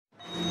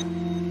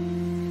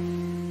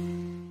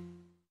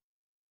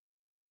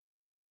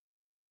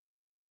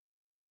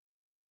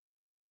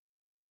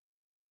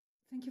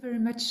Thank you very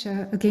much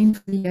again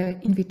for the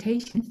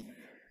invitation.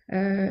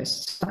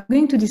 So I'm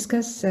going to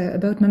discuss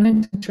about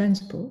momentum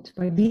transport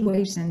by B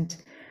waves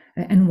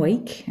and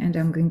wake, and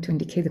I'm going to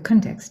indicate the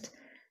context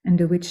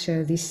under which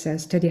this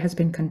study has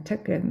been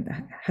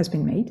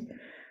made.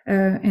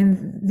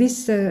 And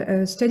this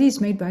study is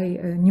made by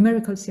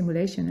numerical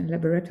simulation and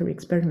laboratory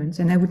experiments,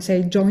 and I would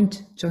say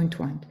joint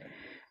one,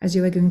 as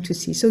you are going to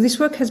see. So this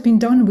work has been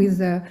done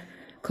with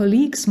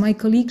colleagues, my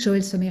colleague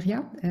Joël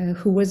Someria,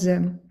 who was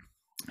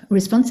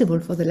responsible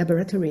for the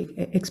laboratory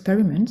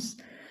experiments,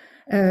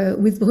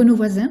 with Bruno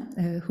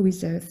Voisin, who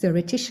is a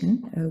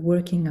theoretician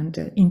working on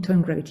the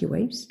internal gravity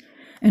waves,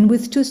 and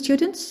with two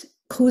students,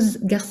 Cruz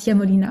Garcia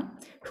Molina,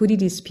 who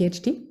did his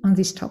PhD on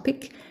this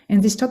topic.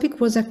 And this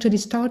topic was actually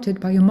started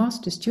by a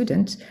master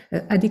student,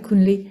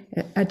 Adekunle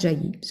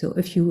Ajayi, so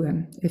a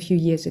few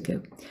years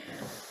ago.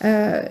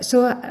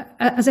 So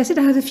as I said,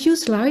 I have a few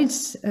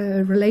slides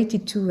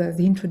related to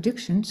the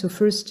introduction. So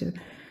first,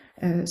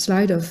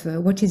 slide of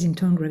what is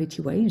internal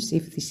gravity waves,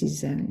 if this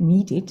is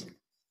needed.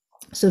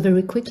 So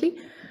very quickly,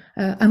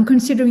 I'm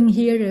considering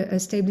here a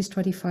stably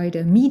stratified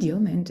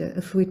medium and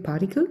a fluid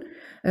particle,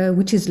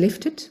 which is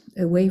lifted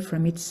away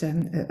from its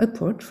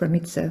upward from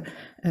its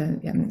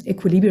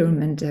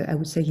equilibrium and I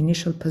would say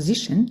initial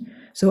position.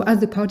 So as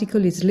the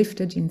particle is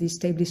lifted in this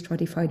stably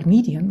stratified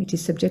medium, it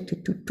is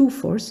subjected to two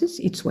forces,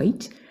 its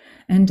weight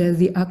and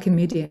the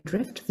Archimedean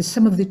drift, the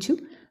sum of the two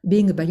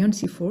being a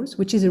buoyancy force,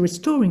 which is a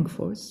restoring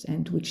force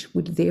and which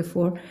would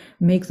therefore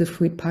make the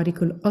fluid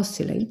particle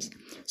oscillate.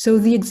 So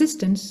the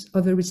existence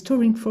of a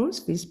restoring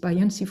force, this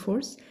buoyancy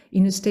force,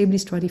 in a stably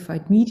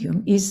stratified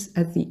medium is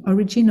at the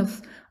origin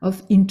of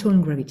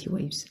internal gravity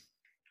waves.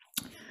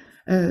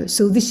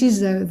 So this is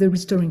the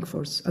restoring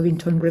force of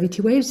internal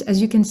gravity waves.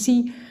 As you can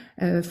see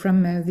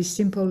from this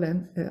simple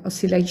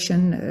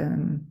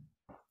oscillation,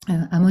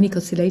 harmonic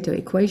oscillator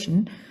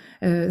equation,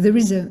 there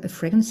is a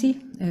frequency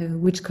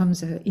which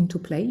comes into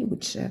play,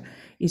 which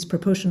is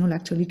proportional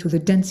actually to the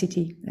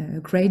density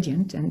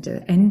gradient, and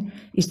n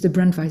is the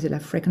Brandweiser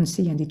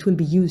frequency, and it will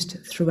be used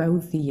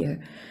throughout the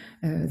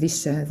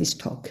this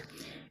talk.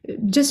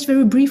 Just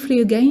very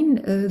briefly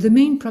again, the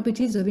main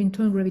properties of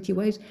internal gravity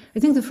waves. I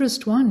think the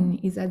first one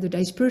is that the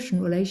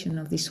dispersion relation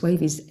of this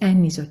wave is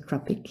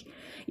anisotropic,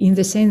 in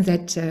the sense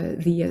that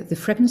the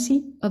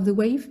frequency of the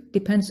wave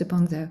depends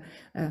upon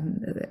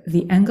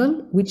the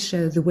angle which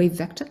the wave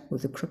vector, or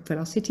the Krupp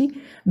velocity,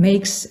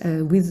 makes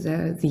with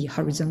the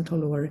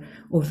horizontal or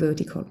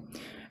vertical.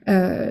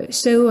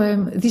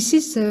 So this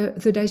is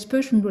the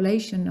dispersion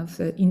relation of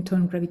the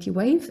internal gravity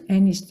wave.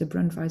 N is the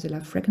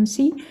Brandweiser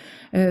frequency.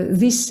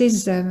 This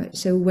is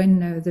so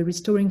when the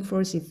restoring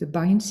force is the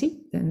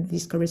buoyancy, then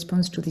this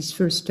corresponds to this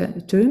first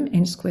term,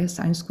 n square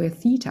sine square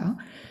theta.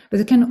 But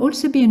there can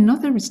also be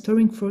another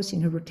restoring force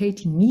in a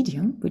rotating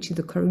medium, which is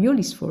the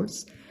Coriolis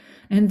force.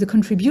 And the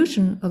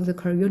contribution of the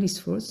Coriolis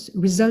force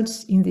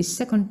results in this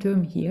second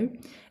term here.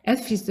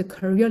 F is the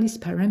Coriolis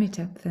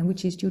parameter,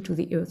 which is due to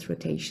the Earth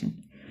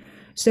rotation.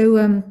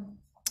 So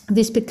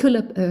this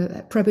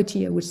peculiar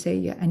property, I would say,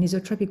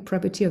 anisotropic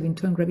property of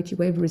internal gravity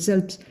wave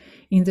results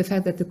in the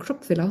fact that the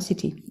Krupp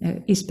velocity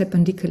is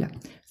perpendicular.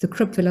 The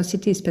Krupp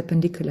velocity is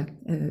perpendicular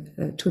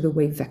to the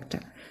wave vector.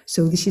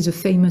 So this is a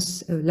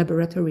famous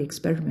laboratory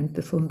experiment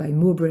performed by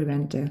Mowbray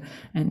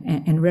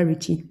and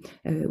Rarity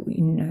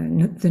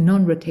in the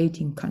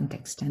non-rotating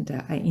context, and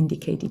I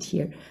indicated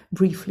here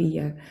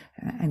briefly.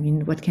 I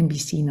mean, what can be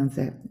seen on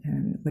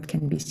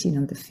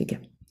the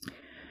figure.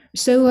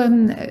 So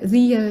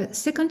the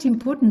second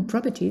important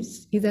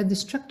properties is that the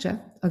structure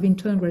of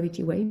internal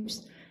gravity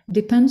waves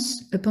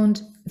depends upon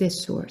their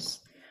source.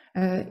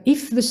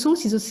 If the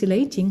source is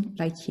oscillating,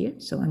 like here,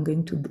 so I'm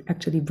going to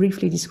actually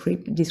briefly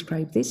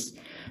describe this.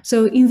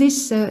 So in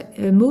this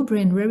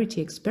Mowbray and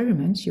Rarity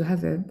experiment, you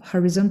have a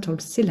horizontal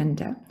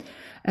cylinder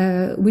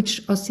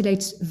which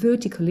oscillates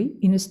vertically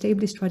in a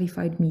stably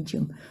stratified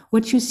medium.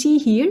 What you see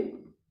here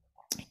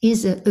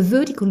is a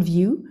vertical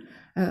view,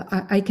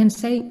 I can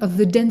say, of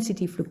the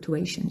density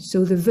fluctuation.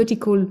 So the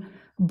vertical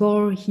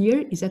bar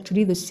here is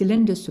actually the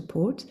cylinder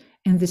support,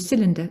 and the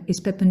cylinder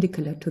is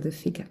perpendicular to the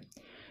figure.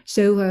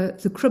 So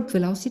the Krupp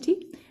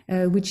velocity,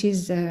 which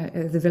is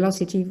the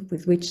velocity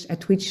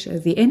at which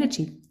the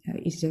energy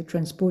is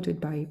transported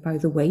by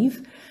the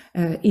wave,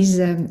 is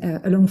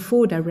along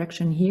four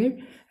directions here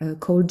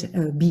called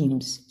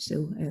beams.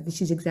 So this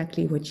is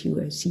exactly what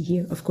you see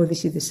here. Of course,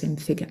 this is the same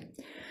figure.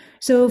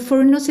 So for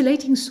an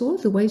oscillating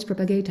source, the waves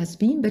propagate as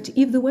beam, but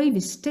if the wave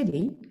is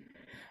steady,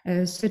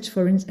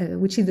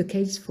 which is the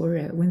case for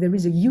when there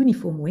is a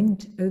uniform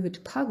wind over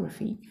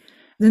topography,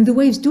 then the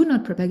waves do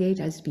not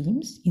propagate as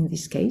beams in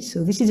this case.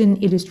 So this is an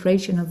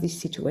illustration of this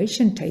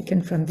situation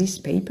taken from this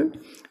paper.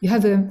 You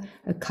have a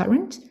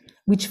current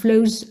which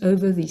flows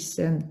over this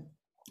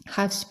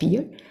half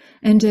sphere,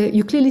 and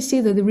you clearly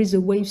see that there is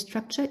a wave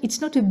structure. It's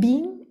not a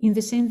beam in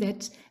the sense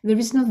that there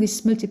is not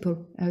this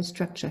multiple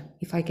structure,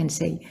 if I can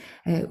say,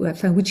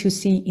 which you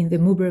see in the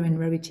Mowbray and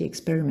Rarity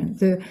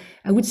experiment.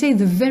 I would say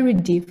the very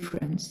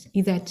difference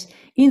is that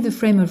in the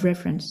frame of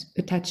reference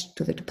attached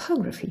to the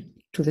topography,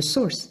 to the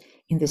source,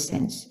 in the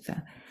sense,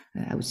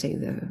 I would say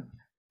the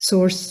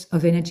source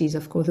of energy is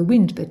of course the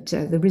wind, but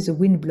there is a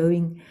wind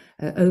blowing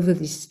over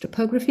this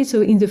topography.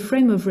 So in the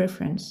frame of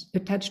reference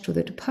attached to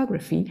the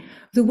topography,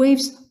 the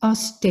waves are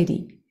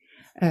steady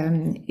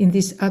in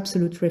this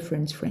absolute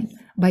reference frame.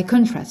 By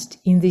contrast,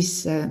 in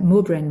these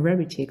Mowbray and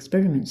Rarity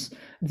experiments,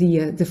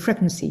 the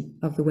frequency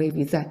of the wave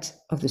is that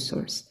of the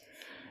source.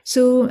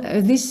 So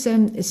this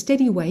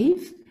steady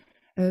wave,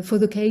 for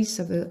the case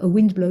of a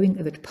wind blowing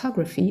over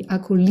topography, are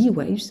called Lee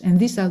waves, and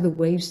these are the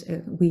waves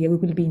we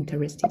will be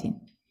interested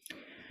in.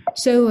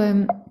 So,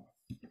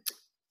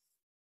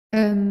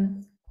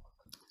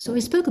 so I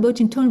spoke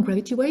about internal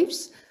gravity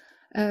waves,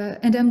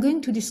 and I'm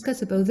going to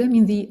discuss about them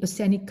in the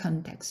oceanic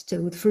context.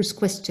 So the first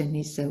question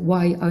is,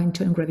 why are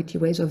internal gravity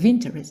waves of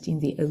interest in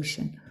the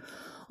ocean?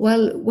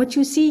 Well, what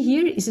you see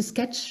here is a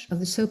sketch of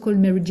the so-called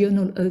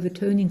meridional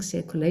overturning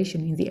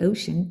circulation in the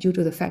ocean, due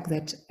to the fact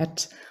that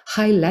at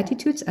high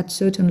latitudes, at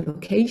certain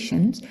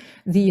locations,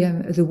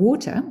 the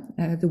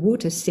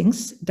water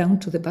sinks down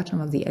to the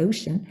bottom of the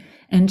ocean,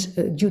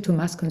 and due to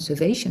mass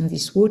conservation,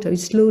 this water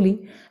is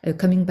slowly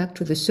coming back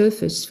to the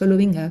surface,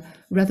 following a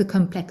rather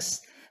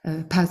complex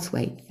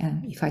pathway,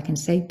 if I can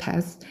say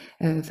path,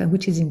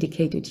 which is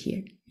indicated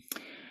here.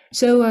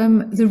 So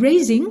the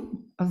raising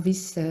of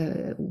these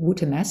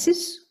water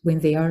masses when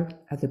they are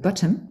at the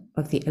bottom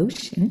of the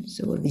ocean,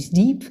 so these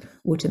deep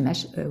water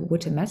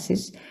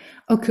masses,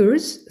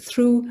 occurs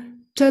through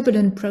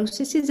turbulent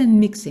processes and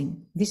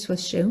mixing. This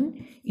was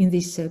shown in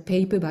this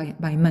paper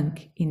by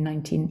Munk in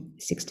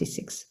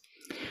 1966.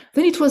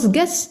 Then it was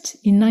guessed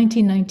in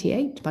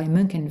 1998 by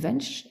Munk and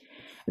Vench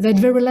that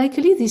very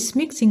likely these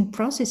mixing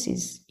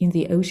processes in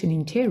the ocean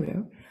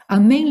interior are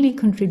mainly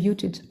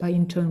contributed by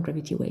internal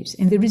gravity waves.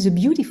 And there is a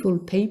beautiful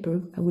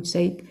paper, I would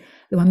say,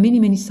 there are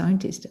many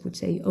scientists, I would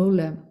say all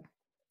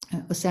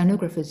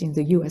oceanographers in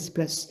the US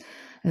plus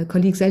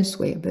colleagues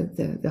elsewhere, but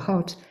the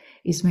heart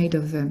is made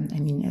of,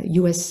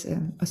 US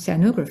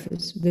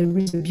oceanographers. There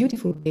is a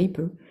beautiful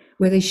paper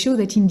where they show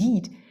that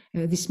indeed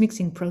these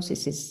mixing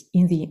processes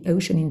in the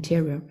ocean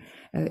interior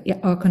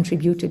are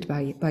contributed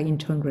by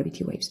internal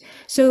gravity waves.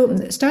 So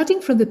starting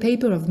from the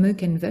paper of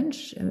Munk and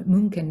Wunsch,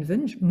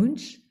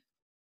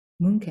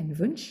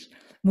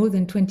 more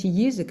than 20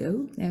 years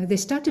ago, there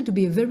started to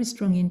be a very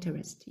strong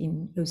interest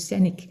in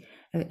oceanic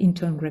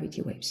internal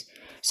gravity waves.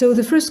 So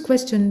the first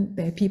question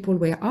people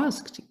were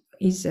asked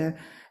is,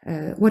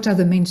 what are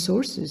the main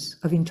sources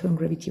of internal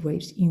gravity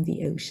waves in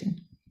the ocean?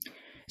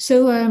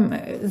 So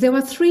there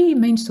are three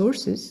main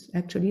sources,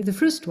 actually. The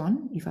first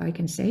one, if I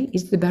can say,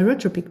 is the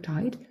barotropic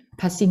tide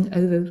passing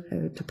over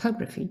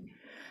topography.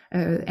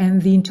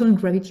 And the internal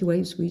gravity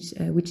waves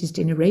which is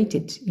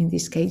generated in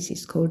this case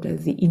is called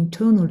the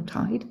internal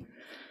tide.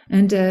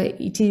 And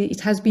it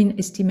has been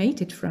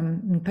estimated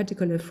from, in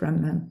particular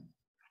from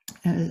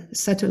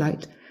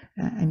satellite,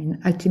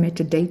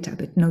 altimeter data,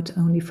 but not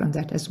only from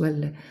that as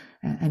well,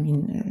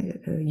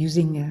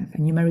 using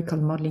numerical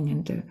modeling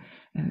and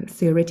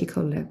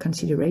theoretical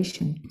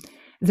consideration,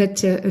 that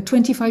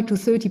 25 to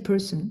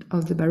 30%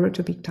 of the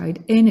barotropic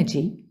tide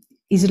energy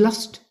is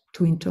lost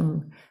to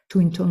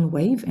internal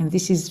wave, and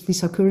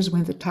this occurs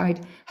when the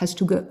tide has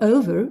to go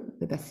over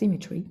the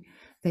bathymetry,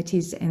 that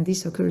is, and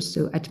this occurs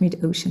so at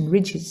mid-ocean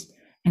ridges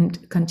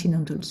and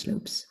continental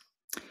slopes.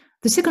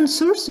 The second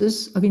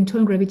sources of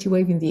internal gravity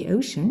wave in the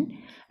ocean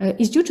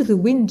is due to the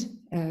wind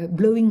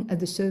blowing at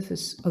the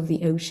surface of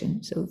the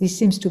ocean. So this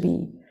seems to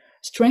be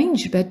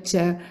strange, but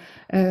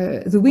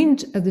the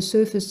wind at the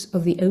surface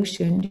of the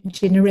ocean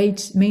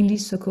generates mainly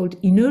so-called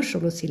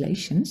inertial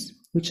oscillations,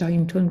 which are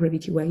internal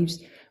gravity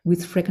waves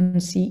with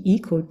frequency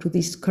equal to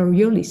this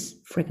Coriolis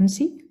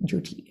frequency due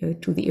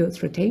to the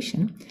Earth's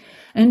rotation.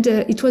 And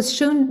it was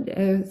shown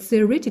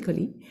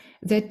theoretically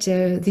that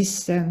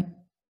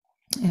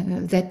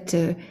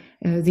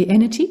the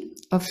energy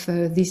of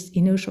these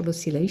inertial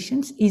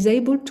oscillations is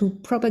able to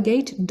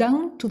propagate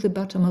down to the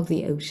bottom of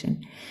the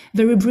ocean.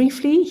 Very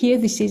briefly, here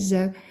this is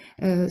a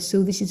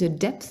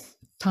depth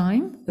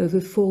time over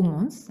 4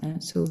 months.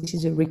 So this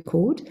is a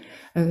record.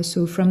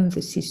 So from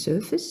the sea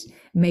surface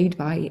made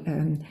by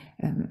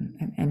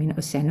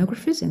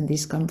oceanographers, and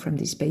this comes from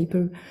this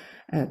paper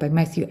by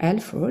Matthew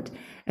Alford.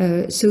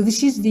 So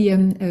this is the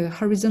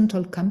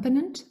horizontal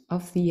component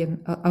of the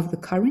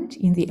current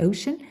in the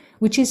ocean,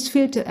 which is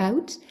filtered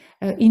out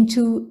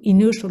into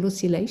inertial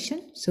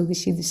oscillation. So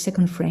this is the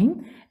second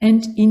frame,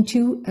 and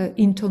into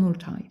internal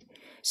tide.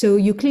 So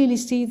you clearly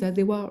see that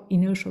there are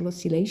inertial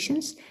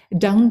oscillations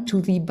down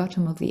to the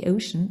bottom of the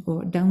ocean,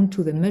 or down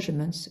to the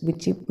measurements,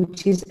 which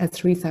is at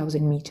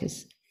 3,000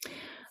 meters.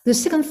 The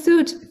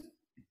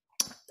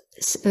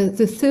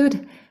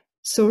third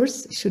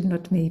source, should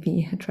not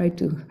maybe try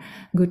to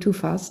go too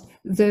fast.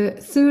 The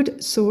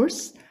third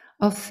source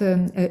of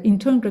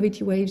internal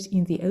gravity waves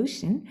in the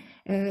ocean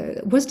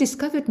was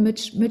discovered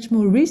much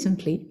more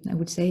recently, I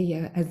would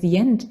say at the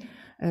end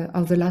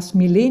of the last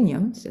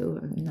millennium, so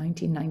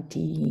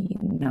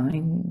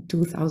 1999,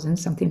 2000,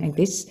 something like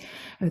this.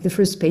 The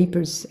first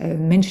papers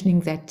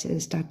mentioning that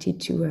started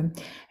to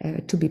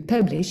be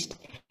published.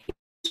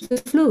 to the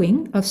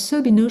flowing of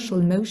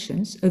subinertial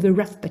motions over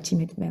rough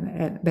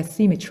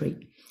bathymetry.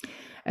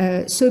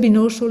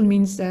 Subinertial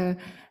means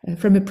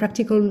from a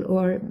practical,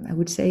 or I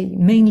would say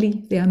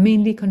mainly, they are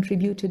mainly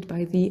contributed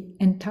by the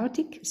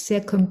Antarctic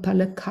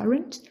circumpolar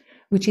current,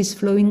 which is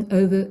flowing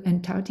over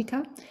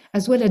Antarctica,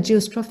 as well as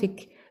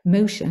geostrophic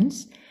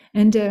motions.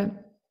 And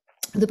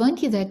the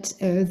point is that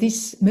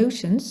these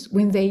motions,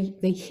 when they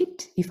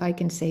hit, if I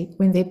can say,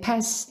 when they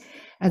pass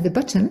at the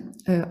bottom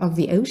of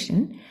the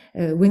ocean,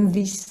 when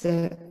this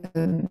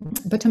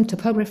bottom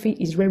topography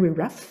is very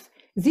rough,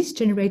 this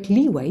generates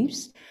lee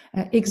waves,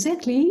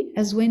 exactly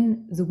as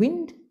when the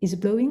wind is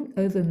blowing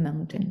over a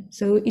mountain.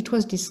 So it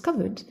was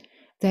discovered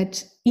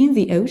that in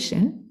the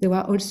ocean, there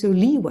are also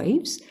lee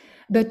waves,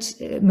 but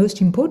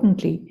most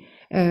importantly,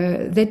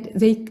 that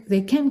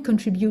they can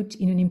contribute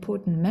in an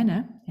important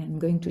manner, and I'm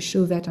going to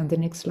show that on the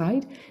next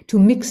slide, to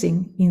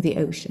mixing in the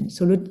ocean.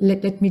 So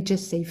let me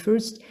just say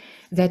first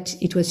that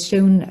it was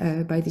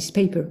shown by this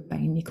paper by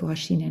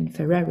Nicoashine and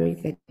Ferrari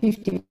that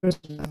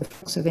 50% of the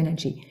flux of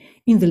energy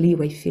in the lee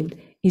wave field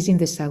is in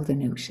the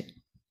Southern Ocean.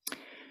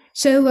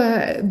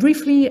 So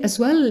briefly as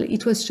well,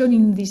 it was shown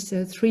in these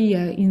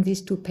in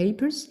these two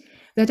papers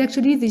that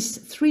actually these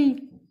three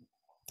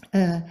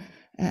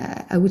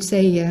I would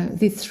say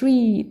the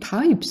three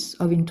types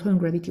of internal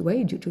gravity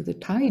wave, due to the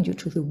tide, due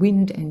to the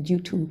wind, and due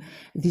to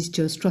this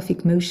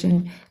geostrophic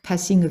motion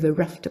passing over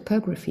rough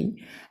topography,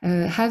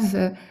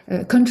 have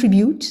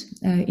contribute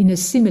in a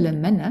similar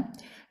manner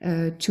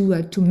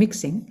to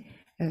mixing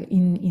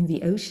in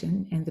the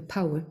ocean, and the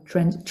power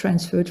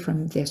transferred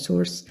from their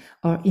source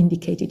are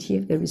indicated here.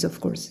 There is, of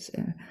course,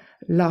 a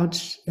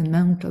large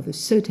amount of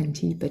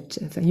certainty, but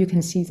you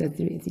can see that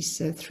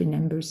these three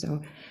numbers are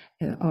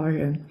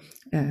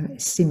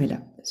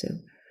similar.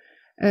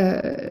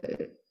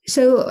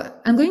 So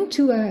I'm going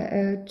to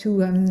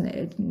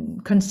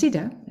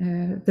consider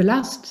the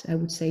last, I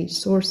would say,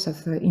 source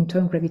of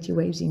internal gravity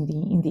waves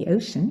in the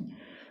ocean,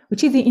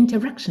 which is the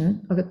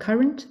interaction of a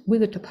current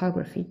with the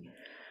topography.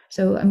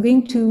 So I'm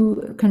going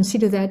to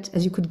consider that,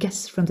 as you could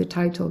guess from the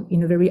title,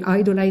 in a very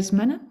idealized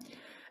manner.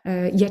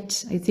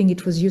 Yet I think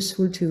it was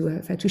useful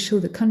to show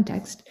the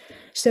context.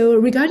 So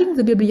regarding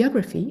the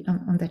bibliography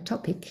on that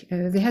topic,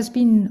 there has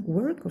been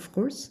work, of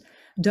course,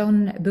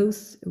 done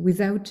both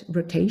without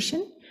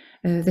rotation,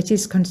 that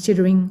is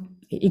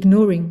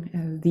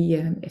ignoring the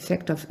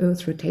effect of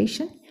Earth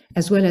rotation,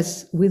 as well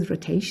as with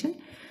rotation.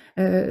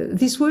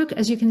 This work,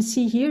 as you can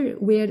see here,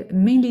 were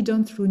mainly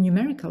done through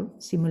numerical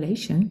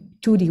simulation,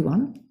 2D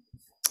one,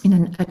 in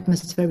an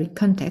atmospheric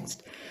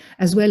context,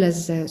 as well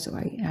as, so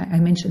I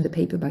mentioned the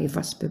paper by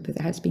Vosper, but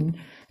there has been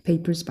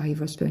papers by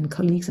Vosper and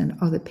colleagues and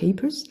other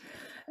papers.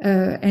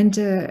 And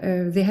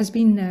there has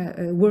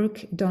been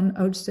work done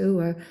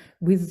also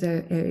with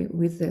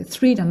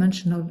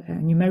three-dimensional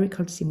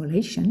numerical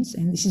simulations.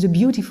 And this is a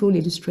beautiful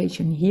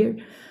illustration here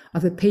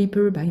of a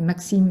paper by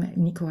Maxime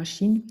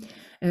Nicoashine.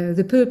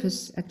 The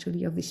purpose,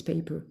 actually, of this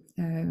paper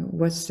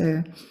was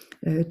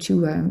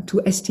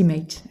to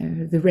estimate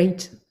the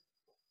rate,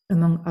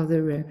 among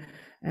other,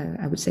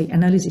 I would say,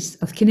 analysis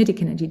of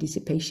kinetic energy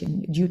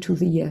dissipation due to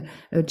the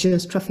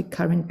geostrophic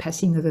current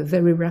passing over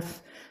very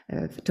rough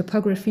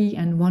topography.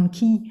 And one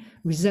key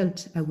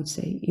result, I would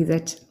say, is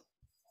that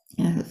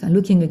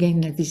looking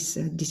again at this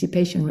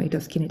dissipation rate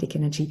of kinetic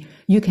energy,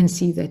 you can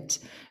see that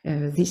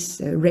this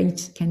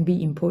rate can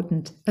be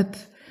important up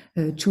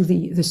to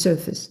the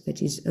surface,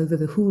 that is over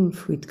the whole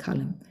fluid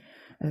column.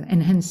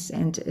 And hence,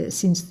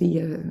 since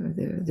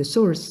the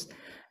source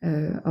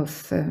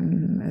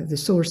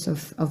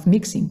of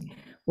mixing,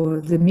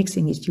 or the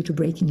mixing is due to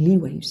breaking lee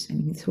waves, I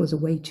mean, this was a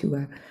way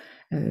to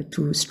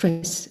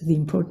stress the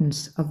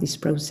importance of this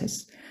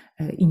process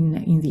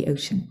in the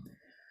ocean.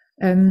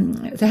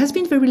 There has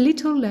been very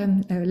little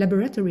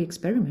laboratory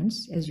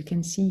experiments, as you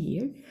can see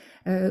here,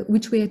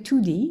 which were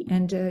 2D,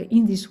 and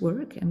in this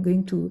work I'm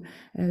going to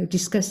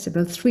discuss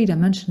about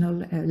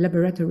three-dimensional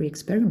laboratory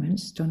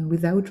experiments done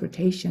without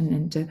rotation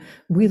and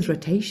with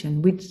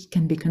rotation, which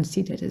can be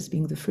considered as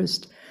being the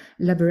first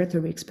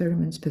laboratory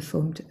experiments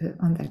performed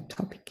on that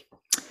topic.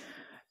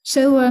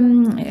 So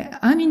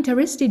I'm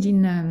interested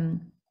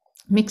in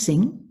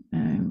mixing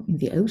in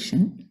the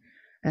ocean.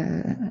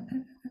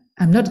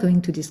 I'm not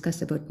going to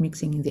discuss about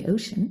mixing in the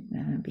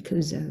ocean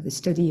because the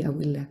study I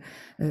will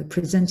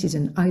present is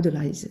an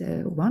idealized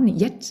one.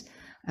 Yet,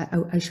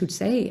 I should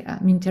say,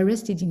 I'm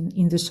interested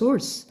in the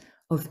source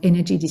of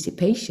energy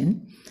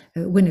dissipation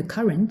when a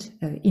current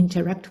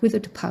interacts with the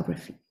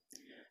topography.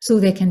 So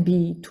there can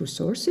be two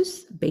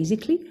sources,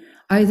 basically,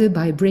 either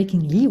by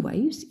breaking lee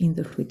waves in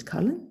the fluid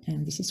column,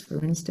 and this is,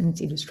 for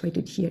instance,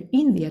 illustrated here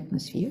in the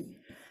atmosphere,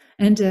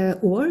 and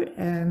or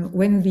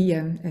when the,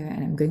 and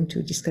I'm going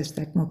to discuss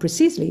that more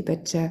precisely,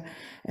 but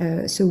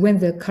so when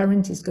the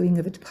current is going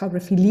over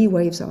topography, lee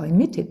waves are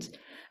emitted.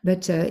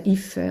 But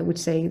if I would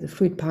say the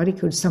fluid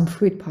particles, some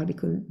fluid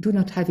particles do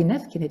not have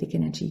enough kinetic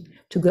energy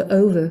to go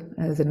over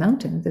the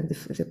mountain, then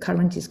the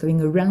current is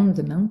going around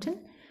the mountain,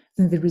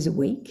 then there is a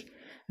wake.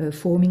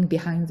 forming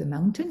behind the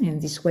mountain,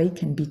 and this wake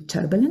can be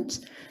turbulent.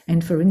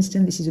 And for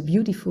instance, this is a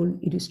beautiful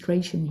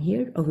illustration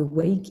here of a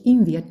wake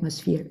in the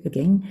atmosphere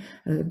again,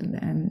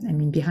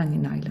 behind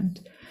an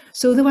island.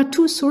 So there are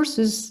two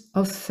sources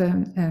of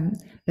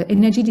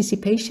energy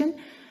dissipation,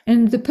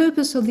 and the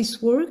purpose of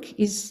this work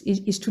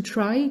is to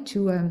try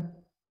to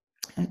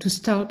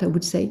start, I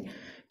would say,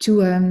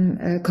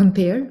 to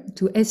compare,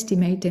 to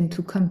estimate, and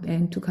to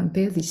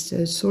compare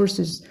these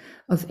sources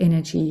of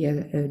energy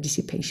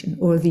dissipation,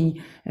 or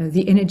the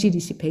energy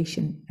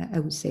dissipation, I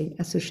would say,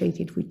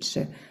 associated with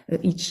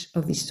each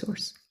of these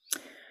sources.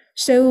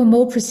 So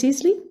more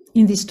precisely,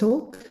 in this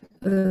talk,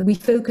 we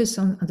focus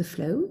on the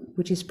flow,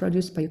 which is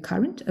produced by a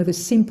current of a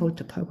simple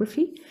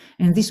topography,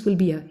 and this will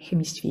be a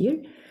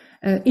hemisphere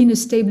in a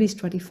stably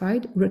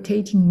stratified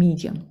rotating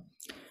medium.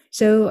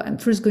 So I'm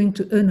first going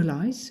to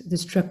analyze the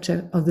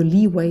structure of the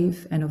Lee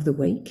wave and of the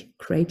wake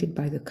created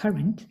by the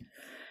current,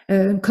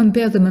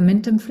 compare the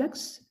momentum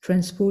flux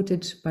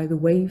transported by the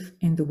wave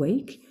and the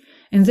wake,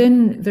 and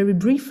then very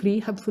briefly,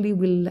 hopefully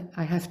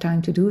I have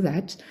time to do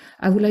that,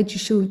 I would like to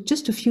show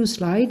just a few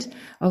slides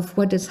of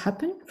what has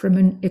happened from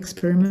an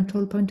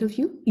experimental point of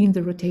view in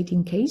the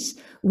rotating case,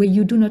 where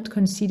you do not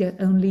consider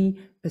only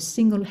a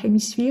single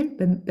hemisphere,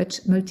 but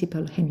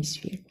multiple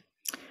hemispheres.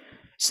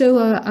 So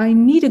I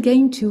need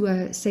again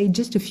to say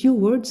just a few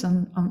words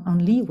on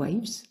Lee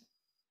waves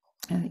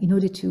in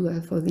order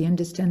to, for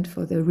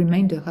the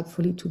remainder,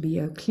 hopefully to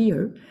be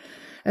clear.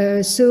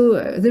 So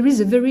there is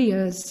a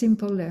very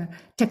simple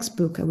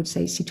textbook, I would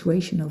say,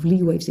 situation of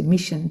Lee waves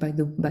emission by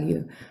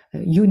a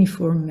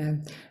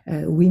uniform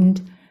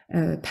wind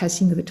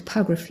passing the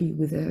topography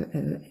with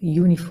a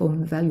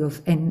uniform value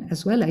of n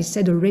as well. I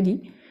said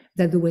already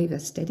that the wave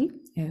is steady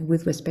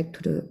with respect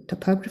to the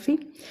topography.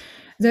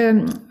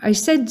 I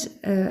said,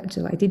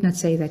 so I did not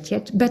say that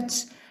yet,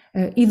 but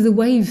if the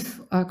waves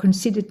are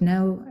considered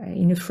now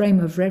in a frame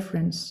of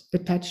reference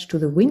attached to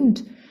the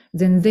wind,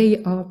 then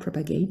they are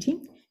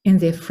propagating, and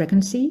their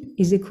frequency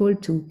is equal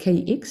to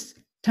kx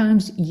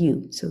times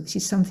u. So this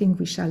is something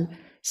we shall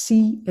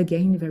see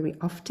again very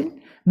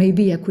often.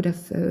 Maybe I could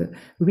have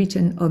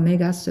written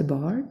omega sub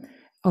r,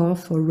 or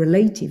for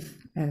relative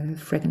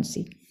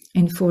frequency.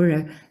 And for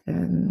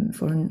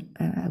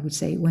I would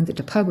say, when the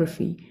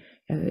topography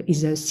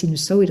is a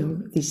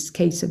sinusoidal, this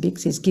k sub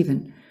x is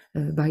given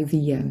by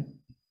the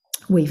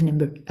wave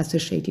number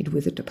associated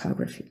with the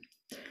topography.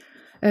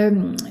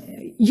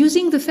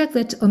 Using the fact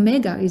that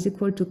omega is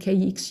equal to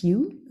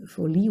kxu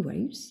for Lee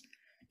waves,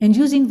 and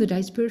using the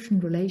dispersion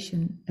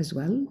relation as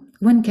well,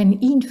 one can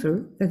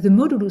infer that the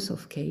modulus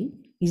of k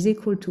is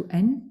equal to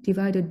n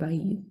divided by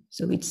u.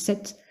 So it's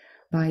set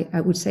by,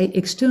 I would say,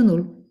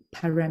 external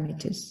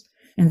parameters.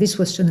 And this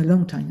was shown a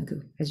long time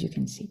ago, as you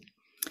can see.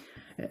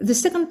 The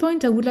second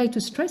point I would like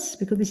to stress,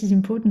 because this is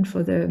important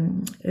for the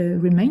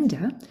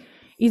remainder,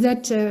 is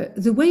that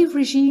the wave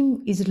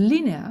regime is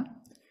linear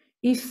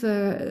if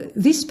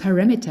this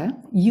parameter,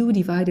 u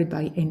divided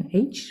by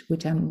nh,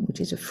 which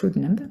is a Froude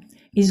number,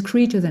 is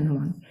greater than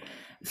 1.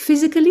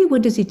 Physically,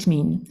 what does it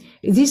mean?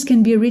 This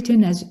can be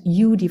written as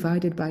u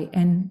divided by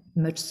n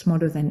much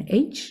smaller than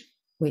h,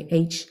 where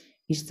h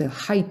is the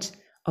height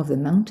of the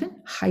mountain,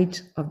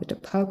 height of the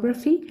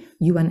topography,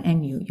 u and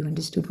nu. You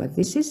understood what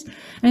this is.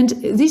 And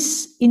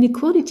this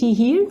inequality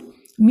here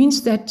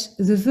means that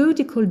the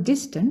vertical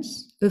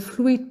distance a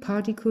fluid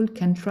particle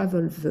can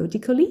travel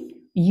vertically,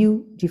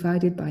 u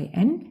divided by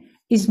n,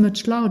 is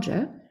much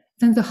larger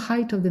than the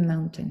height of the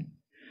mountain.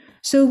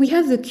 So we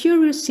have the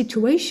curious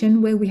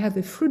situation where we have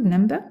a Froude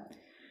number,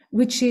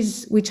 which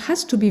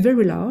has to be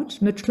very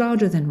large, much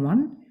larger than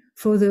 1,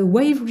 for the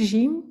wave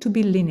regime to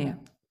be linear.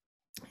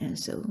 And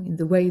so in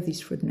the way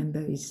this Froude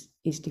number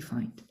is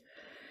defined.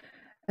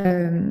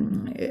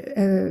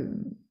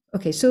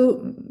 Okay,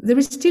 so there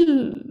is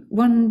still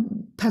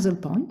one puzzle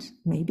point,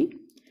 maybe,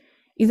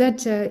 is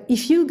that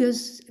if u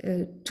goes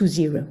to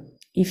 0,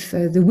 if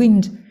the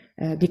wind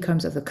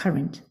becomes of the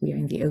current, we are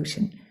in the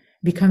ocean,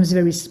 becomes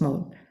very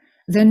small,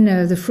 then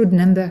the Froude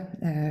number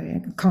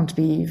can't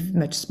be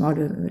much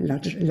smaller,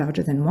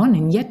 larger than 1,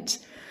 and yet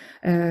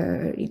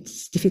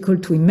it's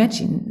difficult to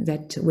imagine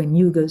that when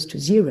u goes to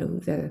 0,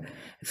 the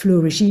flow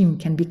regime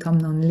can become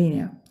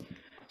nonlinear.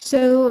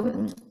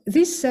 So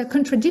this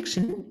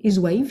contradiction is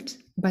waived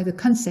by the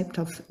concept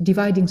of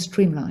dividing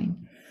streamline,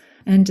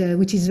 and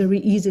which is very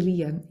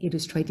easily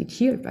illustrated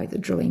here by the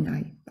drawing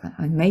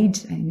I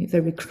made in a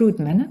very crude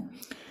manner,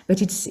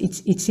 but it's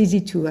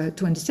easy to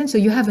understand. So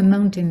you have a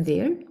mountain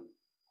there,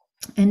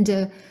 and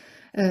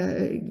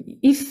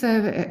if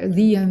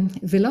the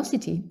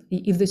velocity,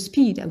 if the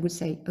speed, I would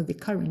say, of the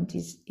current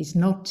is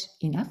not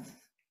enough,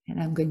 and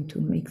I'm going to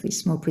make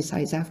this more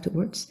precise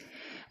afterwards,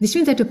 this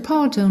means that a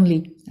part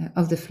only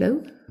of the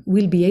flow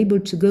will be able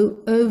to go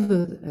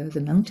over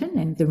the mountain,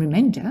 and the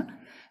remainder,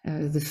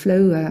 the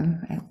flow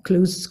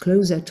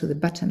closer to the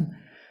bottom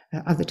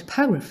of the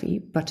topography,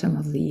 bottom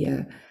of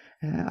the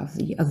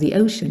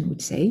ocean,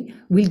 would say,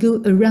 will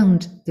go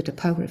around the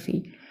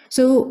topography.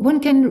 So one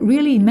can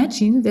really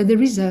imagine that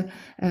there is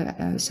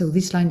so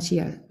these lines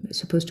here are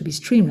supposed to be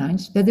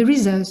streamlines, that there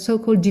is a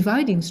so-called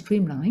dividing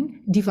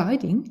streamline,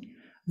 dividing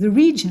the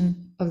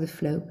region of the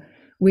flow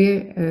where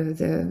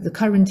the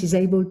current is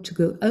able to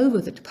go over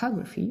the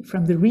topography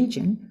from the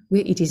region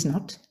where it is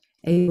not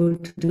able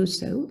to do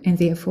so, and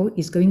therefore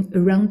is going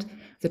around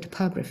the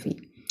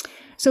topography.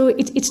 So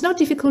it's not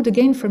difficult,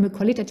 again, from a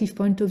qualitative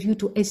point of view,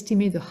 to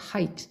estimate the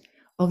height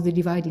of the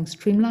dividing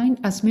streamline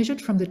as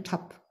measured from the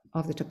top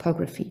of the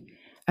topography.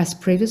 As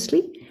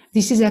previously,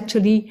 this is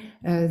actually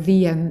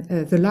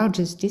the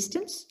largest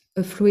distance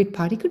of fluid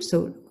particle.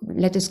 So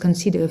let us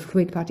consider a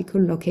fluid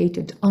particle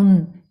located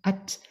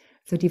at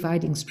the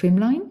dividing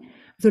streamline.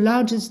 The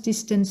largest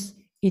distance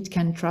it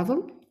can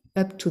travel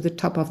up to the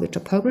top of the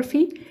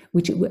topography,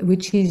 which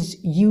is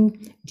u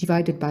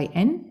divided by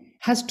n,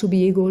 has to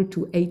be equal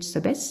to h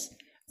sub s,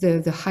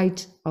 the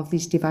height of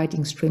this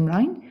dividing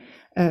streamline.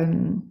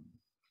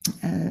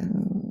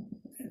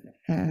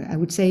 I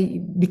would say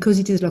because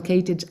it is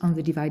located on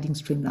the dividing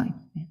streamline.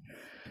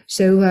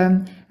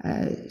 So,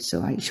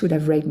 so I should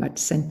have read my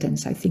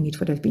sentence. I think it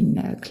would have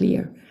been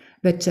clear.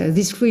 But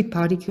this fluid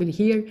particle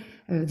here,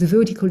 the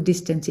vertical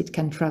distance it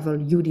can travel,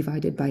 u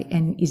divided by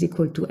n, is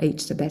equal to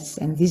h sub s,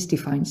 and this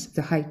defines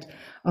the height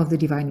of the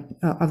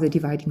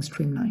dividing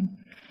streamline.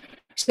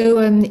 So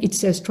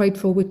it's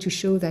straightforward to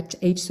show that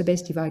h sub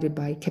s divided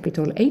by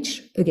capital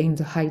H, again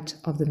the height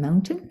of the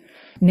mountain,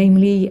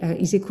 namely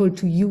is equal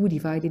to u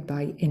divided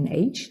by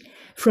nh,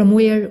 from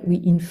where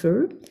we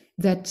infer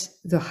that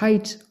the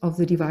height of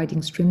the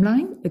dividing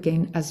streamline,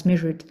 again as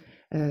measured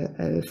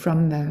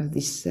from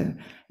this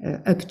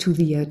up to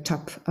the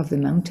top of the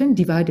mountain,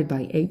 divided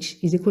by h,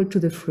 is equal to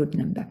the Froude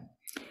number.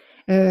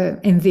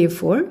 And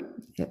therefore,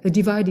 a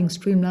dividing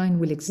streamline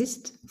will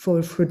exist for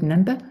a Froude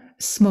number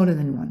smaller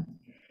than 1.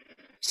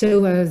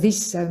 So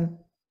this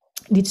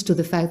leads to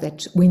the fact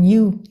that when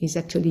u is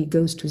actually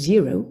goes to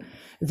 0,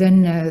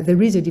 then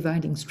there is a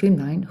dividing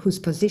streamline whose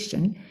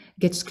position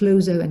gets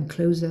closer and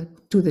closer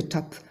to the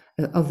top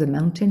of the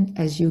mountain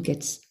as u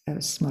gets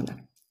smaller.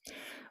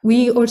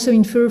 We also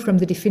infer from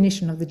the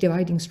definition of the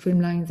dividing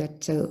streamline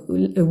that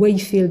a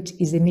wave field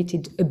is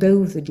emitted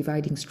above the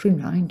dividing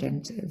streamline,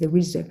 and there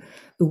is a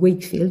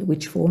wave field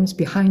which forms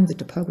behind the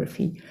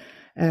topography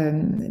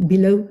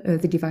below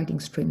the dividing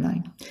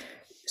streamline.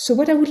 So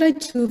what I would like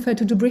to try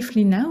to do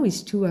briefly now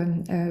is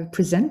to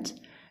present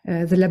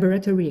the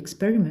laboratory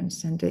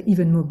experiments and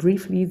even more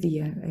briefly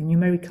the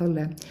numerical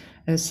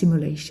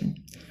simulation.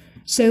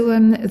 So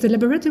the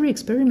laboratory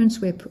experiments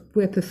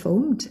were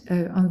performed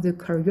on the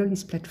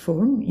Coriolis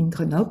platform in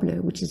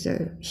Grenoble, which is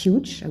a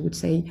huge, I would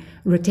say,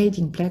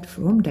 rotating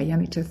platform,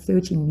 diameter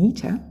 13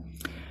 meters.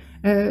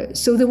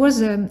 So there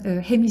was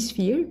a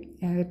hemisphere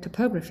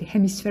topography,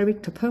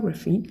 hemispheric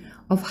topography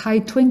of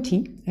height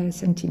 20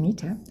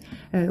 centimeter,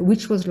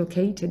 which was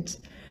located,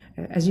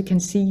 as you can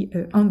see,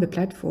 on the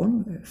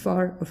platform,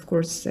 far, of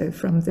course,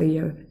 from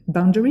the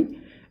boundary,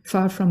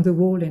 far from the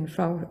wall and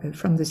far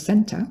from the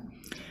center.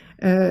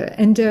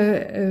 And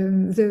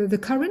the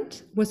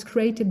current was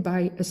created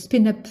by a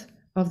spin-up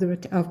of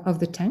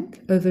the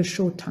tank over a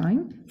short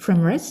time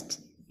from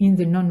rest in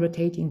the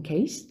non-rotating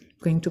case,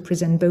 going to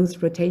present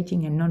both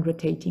rotating and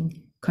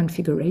non-rotating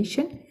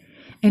configuration,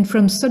 and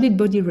from solid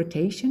body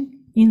rotation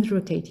in the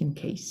rotating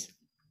case.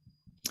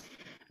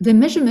 The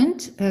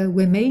measurements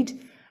were made,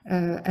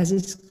 as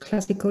is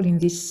classical in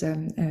this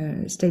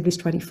stably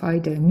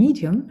stratified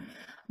medium,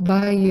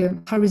 by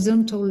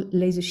horizontal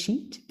laser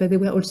sheet, but there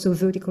were also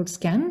vertical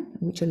scan,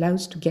 which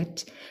allows to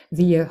get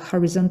the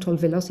horizontal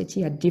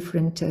velocity at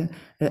different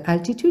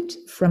altitude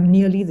from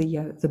nearly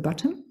the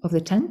bottom of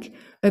the tank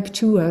up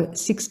to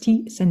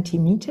 60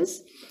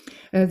 centimeters.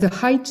 The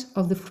height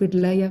of the fluid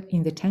layer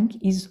in the tank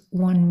is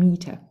 1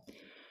 meter.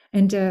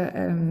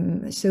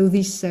 And so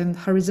this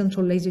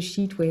horizontal laser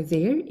sheet were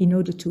there in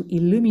order to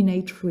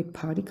illuminate fluid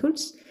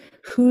particles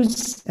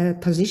whose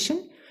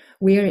position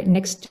were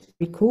next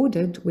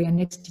recorded, were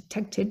next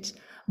detected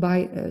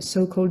by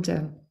so-called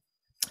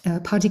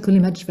particle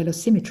image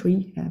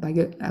velocimetry,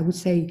 by I would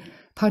say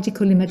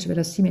particle image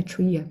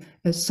velocimetry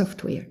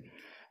software.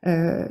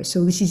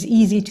 So this is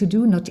easy to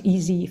do, not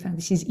easy,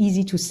 this is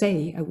easy to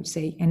say, I would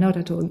say, and not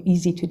at all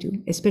easy to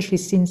do, especially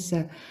since,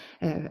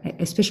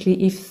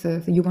 especially if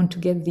you want to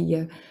get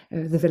the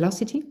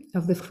velocity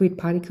of the fluid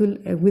particle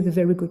with a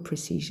very good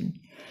precision.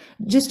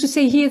 Just to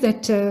say here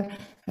that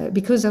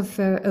because of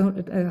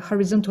a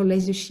horizontal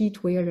laser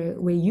sheet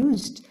were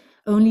used,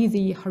 only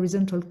the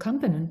horizontal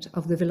component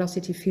of the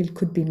velocity field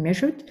could be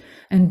measured,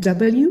 and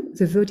W,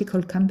 the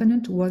vertical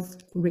component, was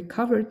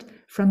recovered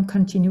from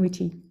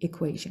continuity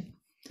equation.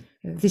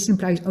 This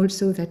implies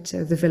also that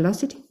the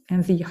velocity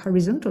and the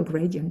horizontal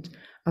gradient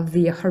of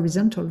the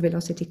horizontal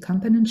velocity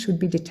component should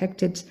be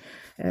detected,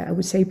 I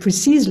would say,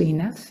 precisely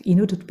enough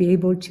in order to be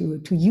able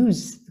to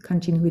use the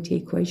continuity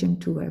equation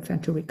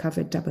to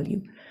recover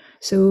W.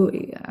 So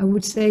I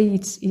would say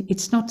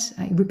it's not,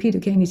 I repeat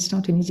again, it's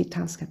not an easy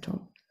task at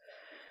all.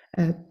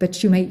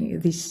 But you may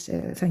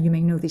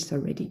know this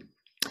already.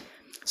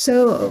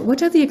 So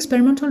what are the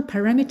experimental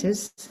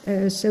parameters?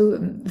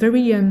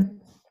 Very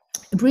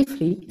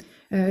briefly,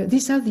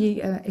 these are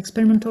the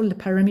experimental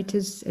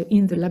parameters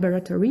in the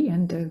laboratory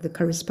and the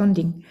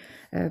corresponding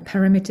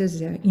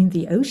parameters in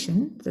the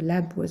ocean. The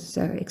lab was,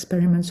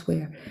 experiments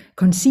were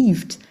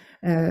conceived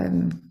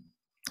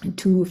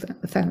to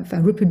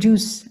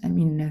reproduce,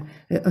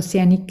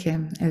 oceanic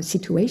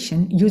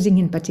situation, using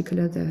in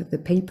particular the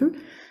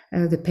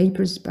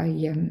papers by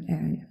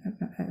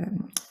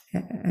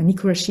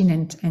Nikorashin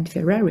and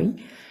Ferrari.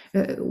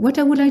 What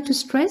I would like to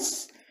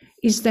stress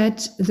is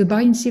that the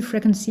buoyancy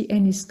frequency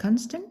n is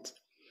constant.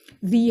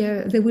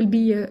 There will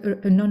be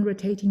a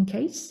non-rotating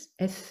case,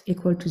 f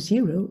equal to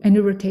 0, and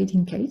a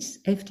rotating case,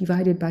 f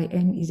divided by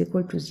n is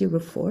equal to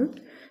 0.4.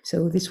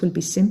 So this will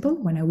be simple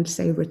when I will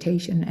say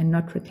rotation and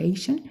not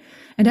rotation.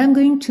 And I'm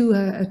going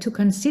to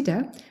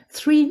consider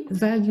 3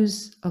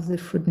 values of the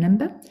Froude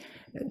number,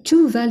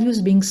 2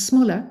 values being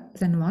smaller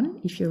than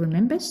 1, if you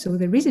remember. So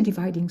there is a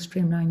dividing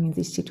streamline in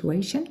this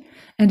situation,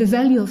 and a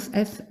value of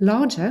f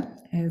larger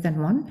than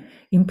 1,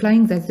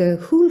 implying that the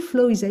whole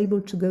flow is able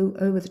to go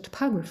over the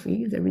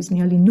topography. There is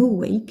nearly no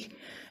wake,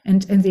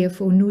 and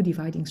therefore no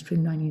dividing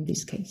streamline in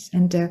this case.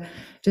 And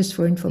just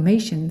for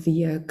information,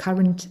 the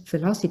current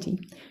velocity,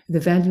 the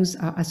values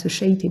are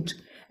associated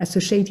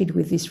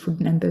with this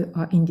Froude number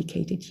are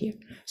indicated here.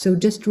 So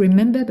just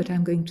remember, but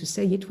I'm going to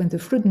say it, when the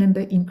Froude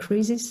number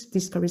increases,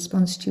 this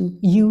corresponds to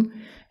u,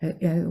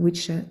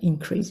 which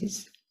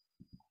increases.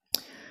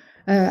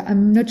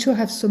 I'm not sure I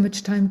have so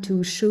much time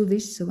to show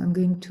this, so I'm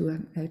going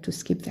to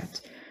skip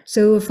that.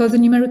 So for the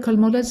numerical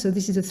model, so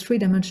this is a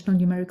 3-dimensional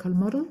numerical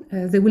model.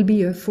 There will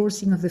be a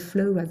forcing of the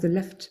flow at the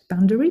left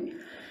boundary.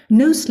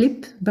 No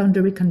slip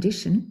boundary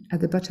condition at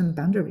the bottom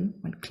boundary.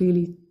 Well,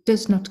 clearly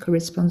does not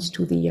correspond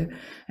to the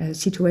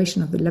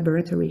situation of the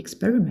laboratory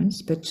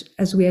experiments, but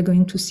as we are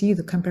going to see,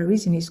 the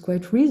comparison is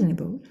quite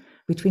reasonable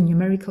between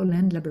numerical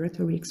and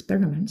laboratory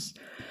experiments.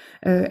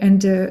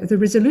 The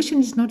resolution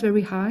is not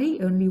very high,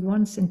 only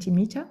 1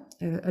 centimeter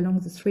along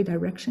the 3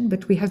 direction,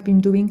 but we have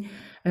been doing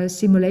a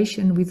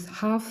simulation with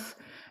half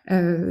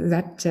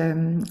that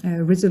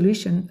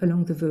resolution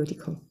along the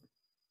vertical.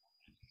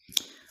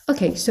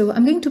 Okay, so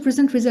I'm going to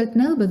present result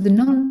now, but the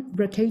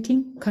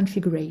non-rotating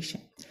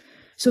configuration.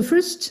 So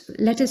first,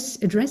 let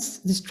us address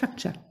the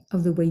structure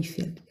of the wave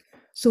field.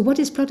 So what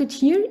is plotted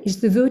here is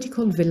the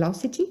vertical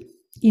velocity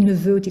in a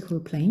vertical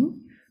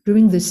plane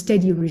during the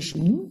steady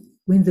regime,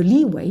 when the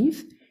Lee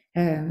wave,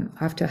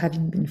 after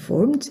having been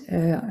formed,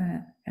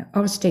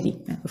 are steady.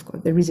 Of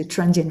course, there is a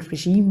transient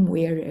regime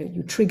where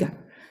you trigger,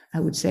 I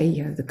would say,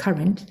 the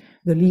current,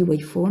 the Lee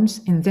wave forms,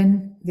 and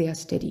then they are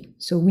steady.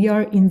 So we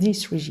are in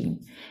this regime.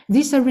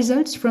 These are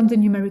results from the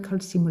numerical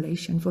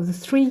simulation for the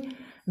 3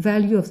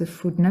 value of the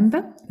Froude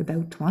number,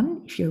 about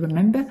 1, if you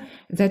remember,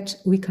 that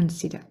we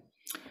consider.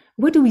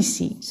 What do we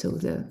see? So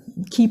the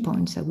key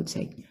points, I would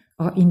say,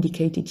 are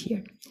indicated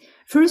here.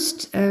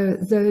 First,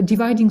 the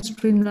dividing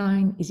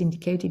streamline is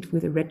indicated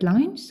with a red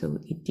line, so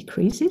it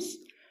decreases.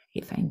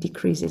 If it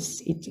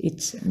decreases,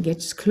 it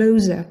gets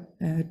closer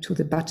to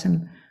the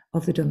bottom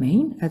of the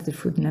domain as the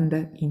Froude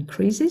number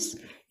increases,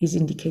 is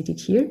indicated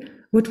here.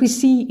 What we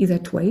see is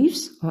that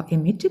waves are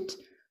emitted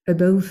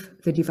above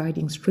the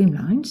dividing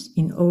streamlines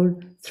in all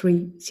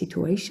 3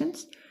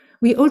 situations.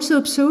 We also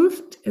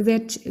observed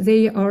that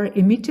they are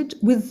emitted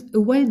with a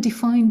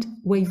well-defined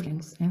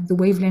wavelength. And the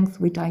wavelength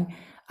which I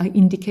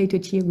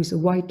indicated here with a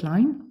white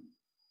line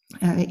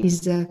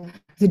is the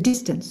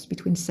distance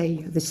between,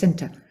 say, the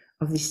center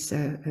of this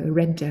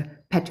red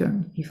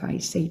pattern, if I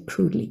say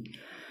crudely.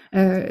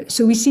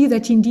 So we see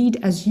that indeed,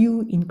 as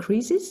u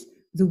increases,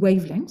 the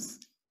wavelength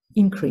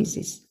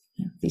increases.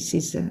 This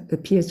is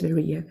appears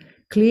very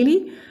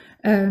clearly.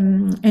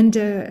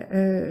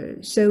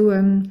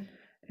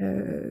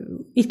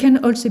 It can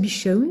also be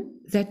shown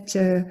that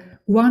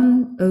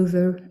 1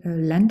 over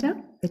lambda,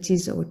 that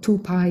is, or 2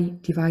 pi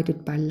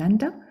divided by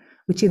lambda,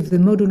 which is the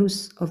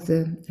modulus of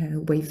the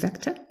wave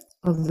vector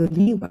of the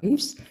Lee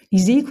waves,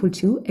 is equal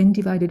to n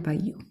divided by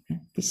u.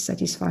 This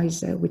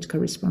satisfies, which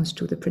corresponds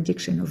to the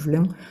prediction of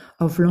long,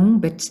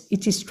 but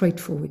it is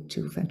straightforward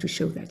to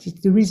show that.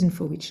 It's the reason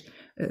for which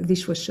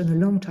this was shown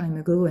a long time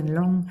ago, and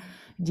Long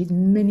did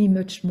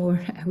much more,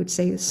 I would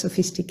say,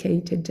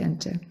 sophisticated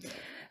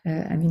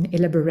and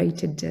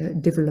elaborated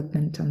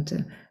development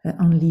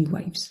on Lee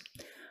waves.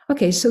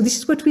 Okay, so this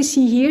is what we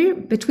see here,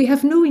 but we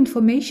have no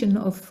information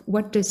of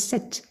what does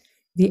set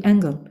the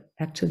angle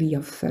actually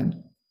of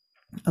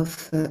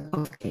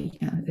K.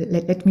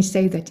 Let me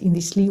say that in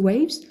these Lee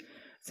waves,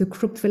 the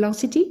Krupp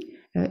velocity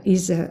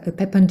is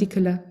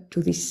perpendicular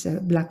to this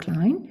black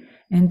line,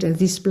 and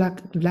this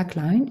black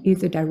line is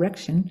the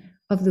direction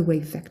of the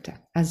wave vector,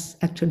 as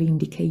actually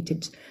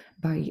indicated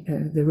by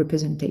the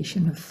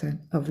representation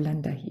of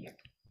lambda here.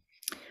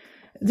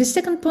 The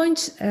second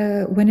point,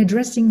 when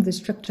addressing the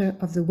structure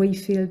of the wave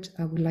field,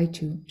 I would like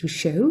to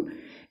show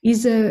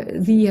is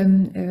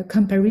the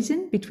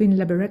comparison between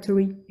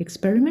laboratory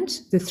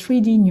experiments, the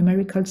 3D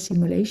numerical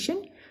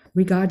simulation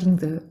regarding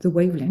the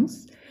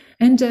wavelengths,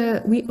 and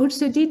we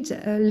also did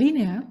a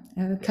linear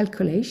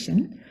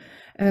calculation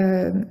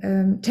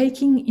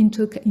taking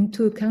into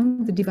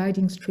account the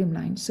dividing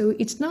streamline. So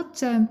it's not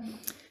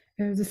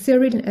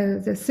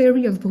the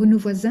theory of Bruno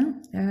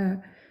Voisin,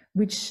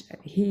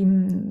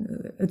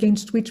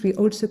 against which we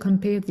also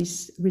compare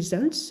these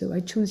results. So I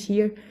choose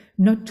here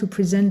not to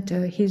present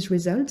his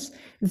results.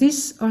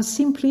 These are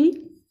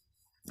simply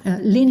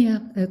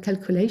linear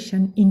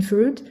calculation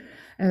inferred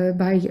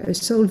by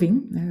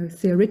solving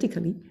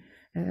theoretically,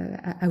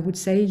 I would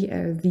say,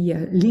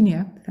 the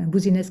linear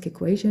Boussinesq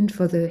equation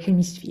for the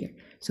hemisphere.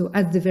 So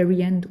at the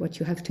very end, what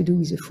you have to do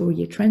is a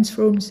Fourier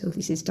transform. So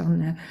this is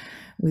done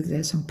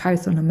with some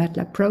Python or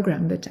MATLAB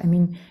program, but I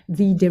mean,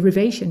 the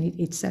derivation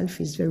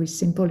itself is very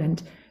simple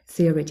and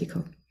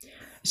theoretical.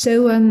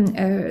 So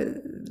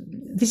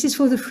this is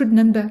for the Froude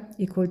number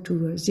equal to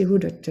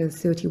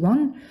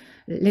 0.31.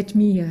 Let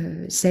me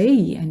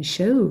say and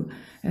show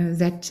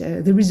that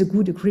there is a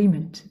good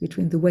agreement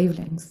between the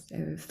wavelengths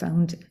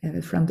found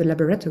from the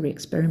laboratory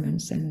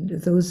experiments and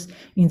those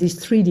in this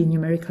 3D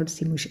numerical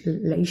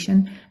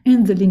simulation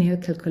and the linear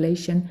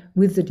calculation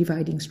with the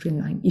dividing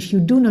streamline. If you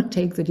do not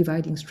take the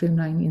dividing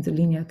streamline in the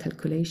linear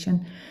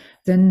calculation,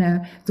 then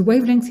the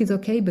wavelength is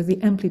okay, but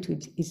the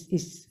amplitude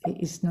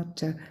is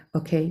not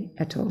okay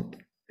at all.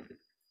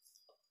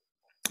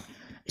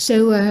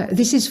 So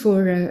this is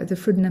for the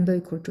Froude number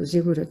equal to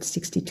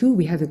 0.62.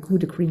 We have a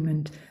good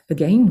agreement.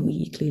 Again,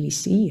 we clearly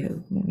see,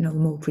 know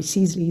more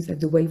precisely, that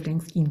the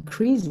wavelength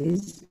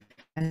increases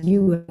as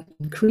U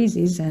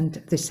increases, and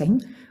the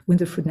same when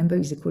the Froude number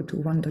is equal to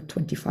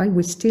 1.25,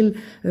 with still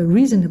a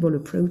reasonable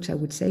approach, I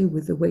would say,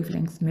 with the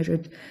wavelength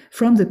measured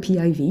from the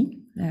PIV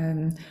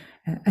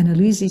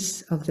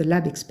analysis of the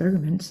lab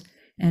experiments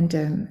and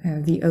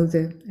the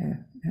other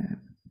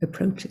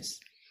approaches.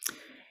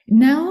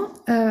 Now,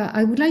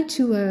 I would like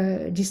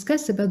to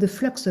discuss about the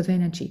flux of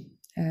energy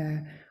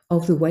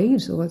of the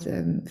waves, or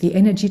the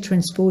energy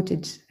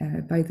transported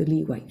by the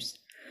Lie waves.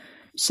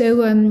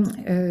 So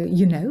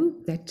you know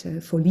that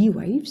for Lie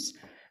waves,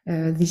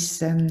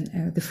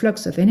 the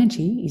flux of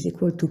energy is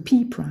equal to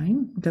P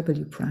prime,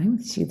 W prime.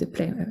 See the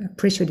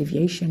pressure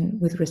deviation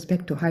with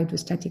respect to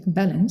hydrostatic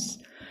balance.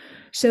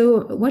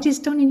 So what is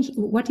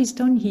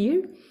done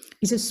here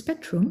is a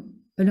spectrum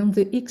along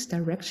the X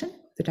direction,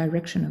 the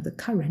direction of the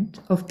current,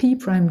 of P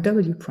prime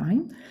W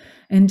prime,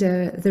 and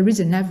there is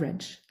an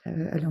average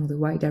along the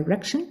Y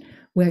direction,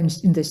 where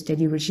in the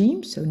steady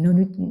regime, so no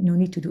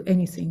need to do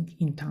anything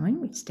in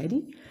time, it's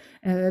steady.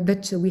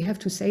 But we have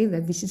to say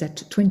that this is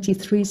at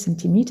 23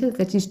 centimeters,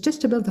 that is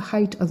just above the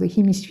height of the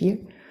hemisphere,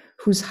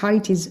 whose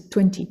height is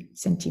 20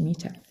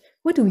 centimeters.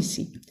 What do we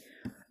see?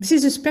 This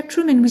is a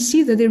spectrum, and we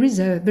see that there is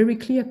a very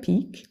clear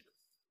peak,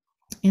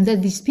 and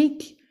that this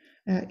peak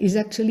is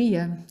actually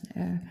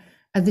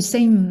at the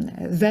same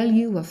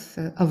value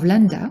of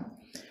lambda.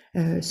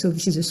 So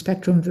this is a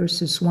spectrum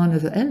versus 1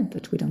 over L,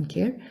 but we don't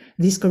care.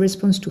 This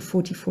corresponds to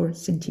 44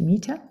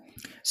 centimeters.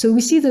 So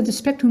we see that the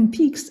spectrum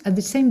peaks at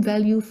the same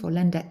value for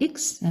lambda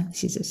x,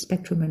 this is a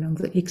spectrum along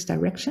the x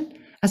direction,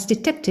 as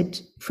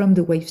detected from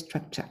the wave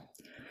structure.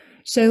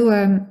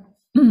 So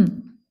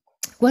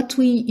what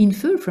we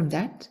infer from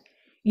that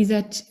is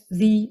that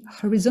the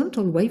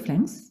horizontal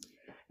wavelength,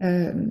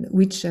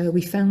 which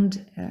we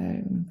found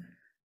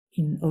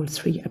in all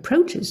three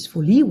approaches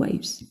for Lie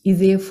waves, is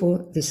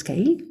therefore the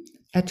scale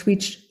at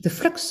which the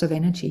flux of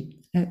energy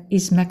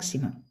is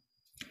maximum.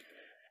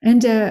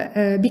 And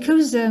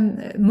because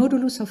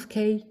modulus of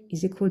k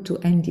is equal to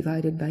n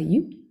divided by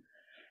u,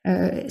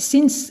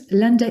 since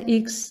lambda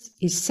x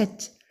is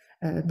set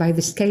by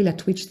the scale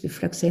at which the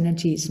flux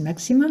energy is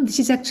maximum, this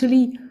is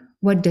actually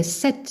what does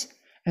set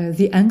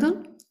the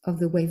angle of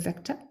the wave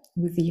vector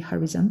with the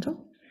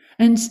horizontal.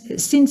 And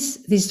since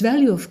this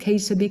value of k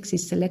sub x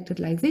is selected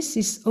like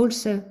this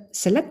also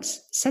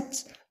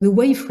sets the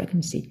wave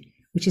frequency,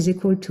 which is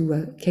equal to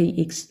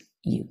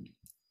kxu.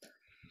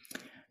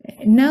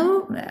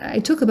 Now I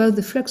talk about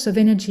the flux of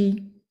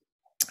energy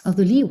of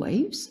the Lie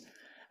waves.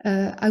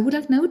 I would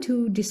like now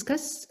to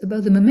discuss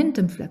about the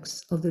momentum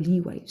flux of the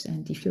Lie waves.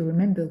 And if you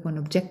remember, one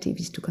objective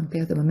is to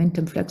compare the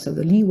momentum flux of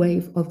the Lie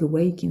wave of the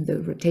wake in the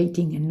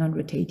rotating and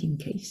non-rotating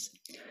case.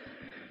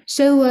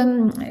 So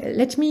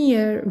let me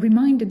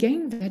remind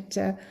again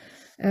that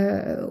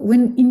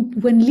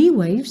when Lie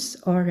waves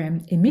are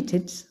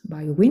emitted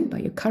by a wind, by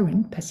a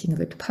current passing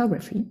over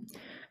topography,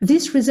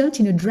 this results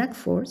in a drag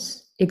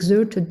force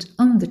exerted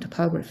on the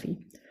topography.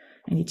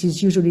 And it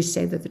is usually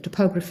said that the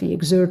topography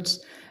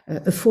exerts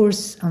a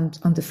force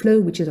on the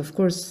flow, which is, of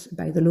course,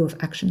 by the law of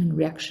action and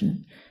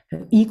reaction,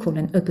 equal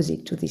and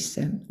opposite to this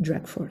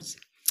drag force.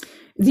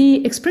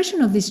 The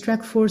expression of this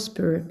drag force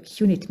per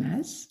unit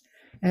mass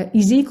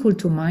is equal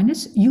to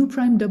minus u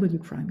prime w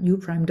prime. U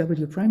prime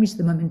w prime is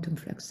the momentum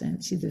flux, and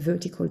this is the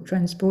vertical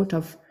transport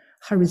of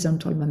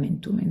horizontal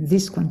momentum, and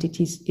this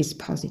quantity is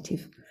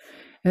positive.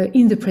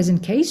 In the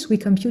present case, we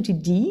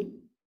computed d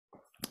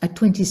at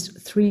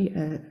 23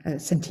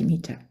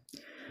 centimeters.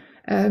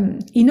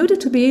 In order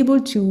to be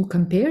able to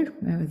compare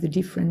the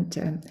different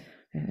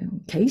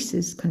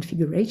cases,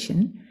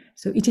 configuration,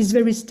 So it is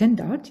very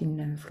standard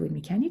in fluid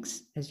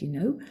mechanics, as you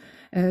know,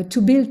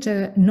 to build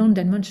a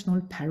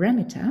non-dimensional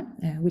parameter,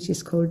 which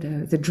is called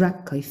the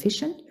drag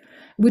coefficient,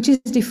 which is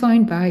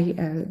defined by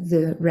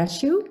the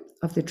ratio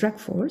of the drag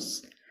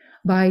force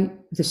by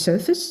the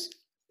surface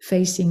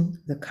facing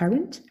the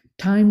current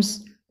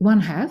times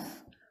 1/2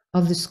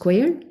 of the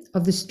square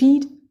of the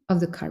speed of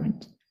the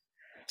current.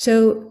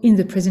 So in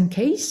the present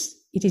case,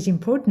 it is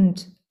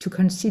important to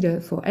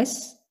consider for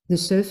S the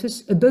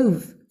surface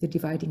above the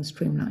dividing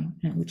streamline,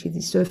 which is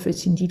the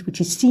surface indeed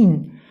which is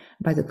seen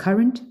by the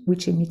current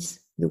which emits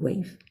the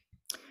wave.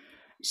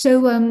 So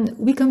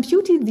we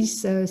computed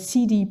this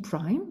CD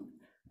prime.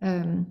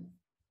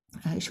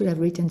 I should have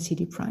written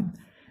CD prime.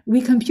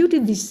 We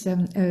computed this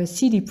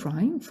CD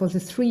prime for the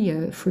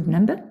three fluid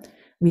number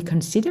we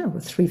consider,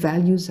 with three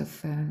values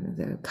of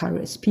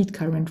the speed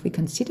current we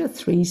consider,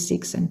 3,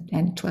 6,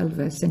 and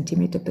 12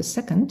 centimeter per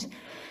second.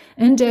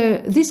 And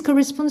this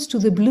corresponds to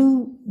the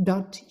blue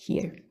dot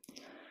here.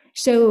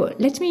 So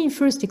let me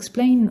first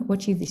explain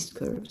what is this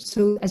curve.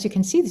 So as you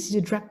can see, this is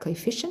a drag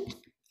coefficient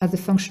as the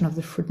function of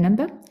the fluid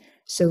number.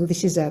 So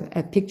this is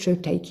a picture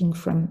taken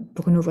from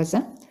Bruno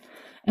Voisin.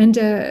 And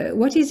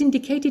what is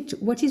indicated,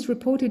 what is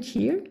reported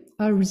here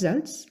are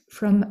results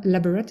from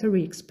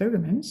laboratory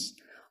experiments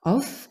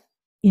of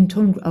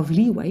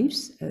Lee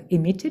waves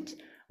emitted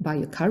by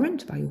a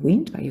current, by a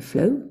wind, by a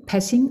flow,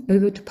 passing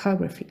over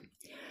topography.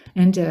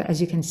 And as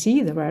you can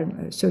see, there are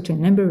a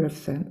certain number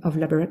of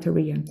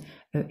laboratory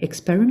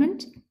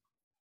experiments.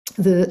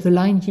 The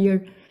line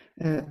here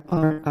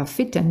are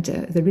fit, and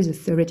there is a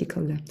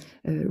theoretical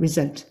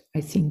result,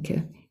 I think,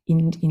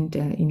 in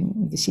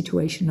the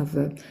situation of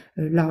a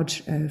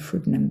large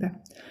fluid number.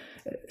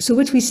 So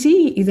what we see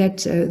is that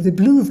the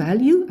blue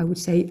value, I would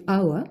say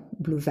our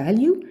blue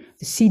value,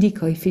 the CD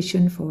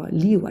coefficient for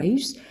Lee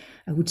waves,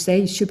 I would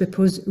say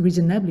superpose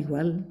reasonably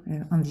well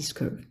on this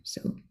curve.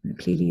 So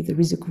clearly there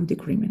is a good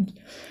agreement.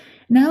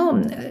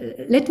 Now,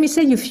 let me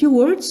say a few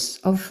words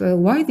of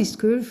why this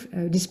curve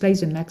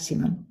displays a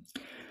maximum.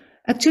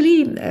 Actually,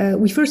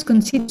 we first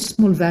consider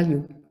small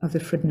value of the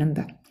fluid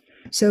number.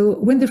 So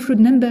when the fluid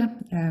number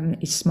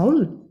is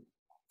small,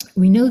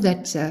 we know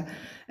that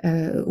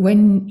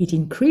when it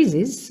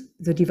increases,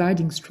 the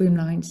dividing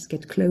streamlines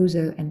get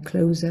closer and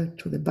closer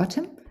to the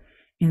bottom,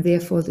 and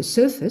therefore the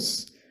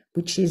surface,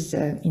 which is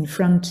in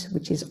front,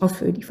 which is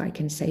offered, if I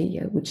can say,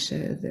 which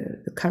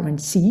the current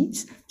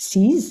sees,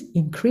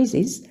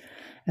 increases,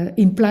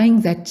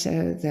 implying that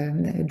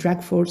the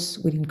drag force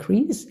will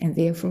increase, and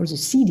therefore the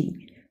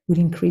CD will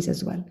increase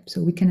as well.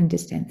 So we can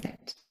understand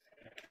that.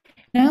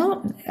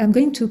 Now, I'm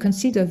going to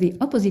consider the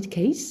opposite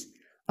case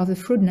of a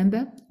fluid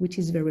number, which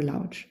is very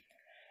large.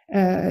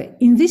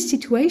 In this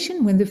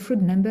situation, when the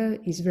fluid number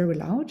is very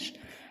large,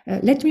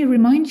 let me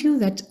remind you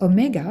that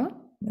omega,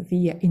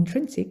 the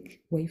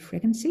intrinsic wave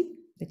frequency,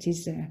 that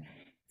is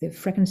the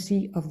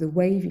frequency of the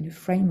wave in a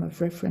frame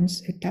of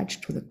reference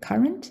attached to the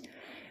current,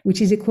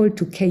 which is equal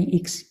to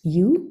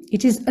kxu,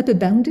 it is upper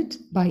bounded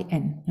by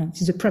n. Now,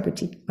 this is a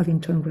property of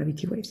internal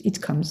gravity waves.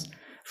 It comes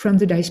from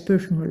the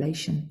dispersion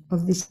relation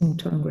of these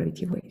internal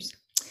gravity waves.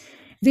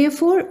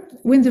 Therefore,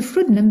 when the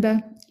fluid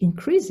number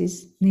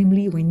increases,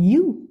 namely when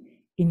u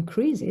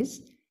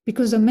increases,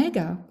 because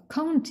omega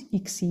can't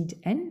exceed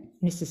n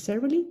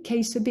necessarily,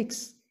 k sub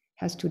x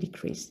has to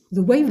decrease.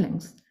 The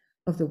wavelength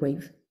of the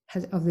wave,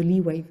 of the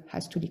Lee wave,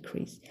 has to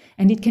decrease.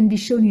 And it can be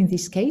shown in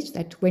this case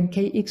that when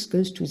kx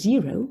goes to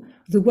 0,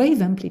 the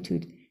wave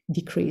amplitude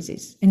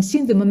decreases. And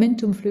since the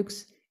momentum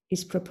flux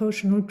is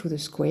proportional to the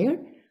square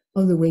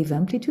of the wave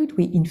amplitude,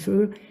 we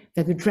infer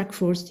that the drag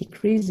force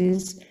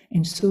decreases,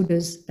 and so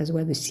does as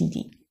well the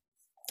CD.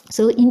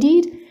 So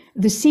indeed,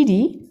 the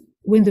CD,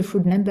 when the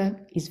fluid number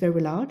is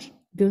very large,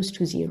 goes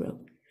to 0.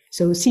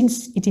 So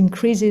since it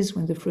increases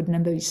when the fluid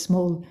number is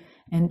small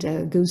and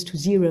goes to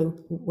 0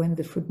 when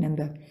the fluid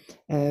number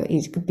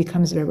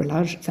becomes very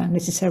large,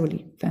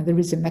 necessarily there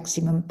is a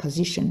maximum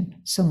position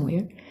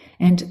somewhere.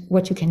 And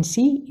what you can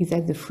see is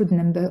that the fluid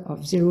number of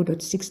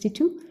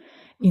 0.62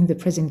 in the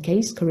present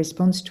case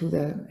corresponds to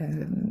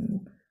the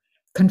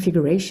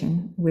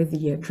configuration where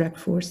the drag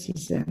force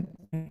is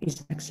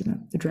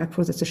maximum. The drag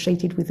force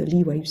associated with the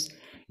Lee waves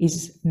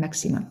is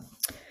maximum.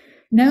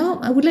 Now,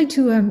 I would like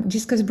to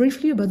discuss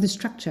briefly about the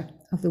structure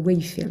of the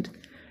wave field.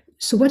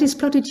 So what is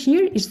plotted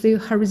here is the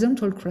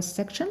horizontal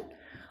cross-section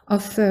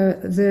of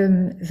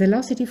the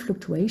velocity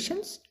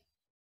fluctuations,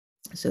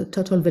 so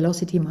total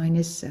velocity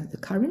minus the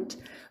current,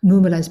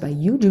 normalized by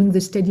u during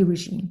the steady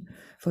regime.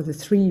 For the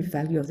three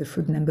value of the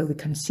fluid number we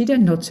consider,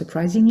 not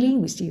surprisingly,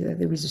 we see that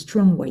there is a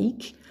strong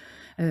wake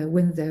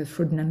when the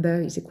fluid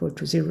number is equal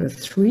to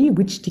 0.3,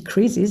 which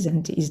decreases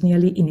and is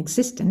nearly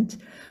inexistent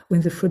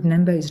when the fluid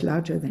number is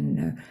larger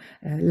than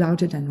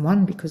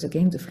 1, because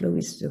again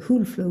the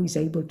whole flow is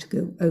able to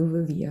go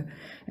over the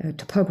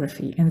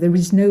topography, and there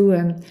is no,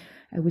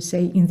 I would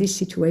say, in this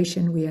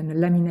situation we are in a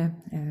laminar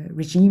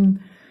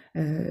regime,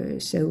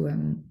 so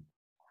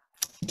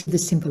it is the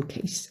simple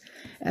case.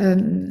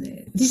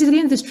 This is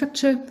again the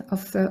structure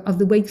of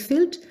the wave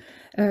field.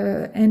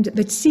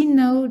 but seen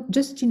now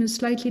just in a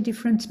slightly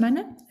different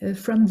manner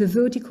from the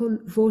vertical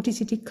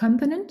vorticity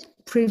component.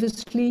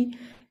 Previously,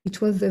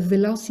 it was the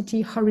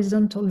velocity,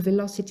 horizontal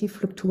velocity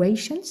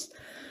fluctuations.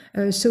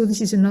 So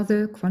this is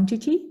another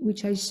quantity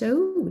which I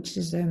show, which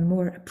is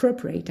more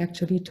appropriate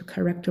actually to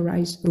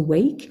characterize a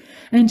wake.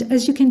 And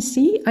as you can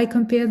see, I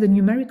compare the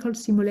numerical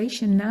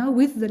simulation now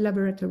with the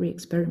laboratory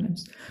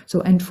experiments. So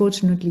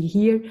unfortunately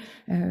here,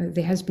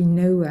 there has been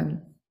no,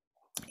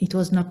 it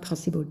was not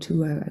possible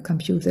to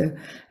compute the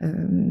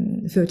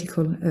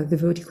vertical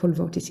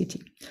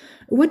vorticity.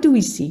 What do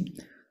we see?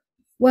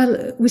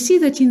 Well, we see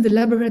that in the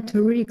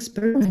laboratory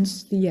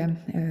experiments,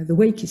 the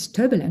wake is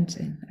turbulent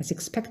as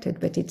expected,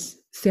 but it's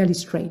fairly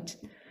straight.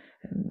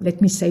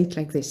 Let me say it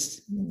like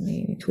this.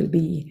 It will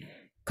be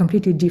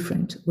completely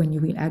different when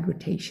you will add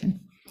rotation.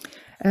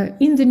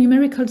 In the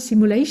numerical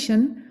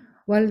simulation,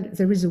 well,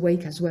 there is a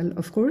wake as well,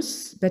 of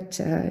course, but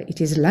it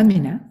is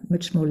laminar,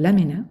 much more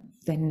laminar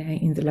than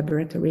in the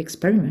laboratory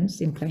experiments,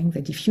 implying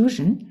that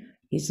diffusion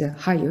is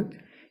higher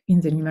in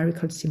the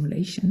numerical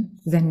simulation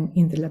than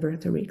in the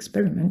laboratory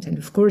experiment. And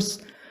of course,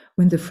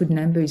 when the Froude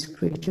number is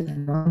greater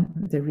than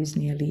 1, there is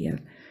nearly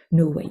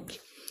no wake.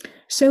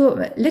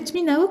 So let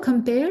me now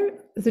compare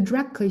the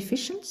drag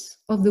coefficients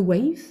of the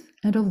wave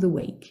and of the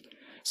wake.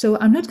 So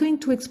I'm not going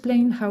to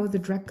explain how the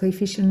drag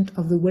coefficient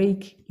of the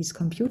wake is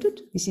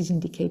computed. This is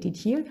indicated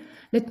here.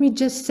 Let me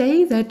just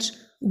say that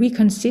we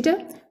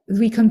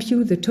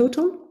compute the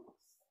total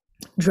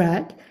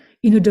drag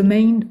in a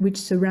domain which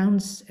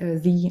surrounds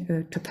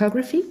the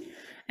topography,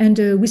 and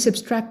we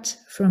subtract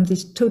from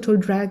this total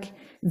drag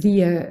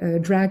the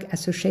drag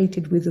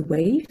associated with the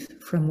wave,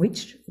 from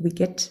which we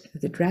get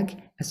the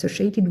drag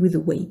associated with the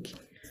wake.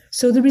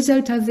 So the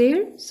results are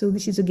there. So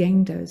this is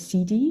again the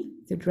CD,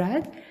 the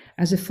drag,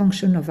 as a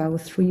function of our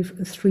three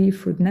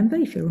Froude number,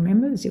 if you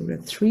remember, 0,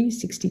 3,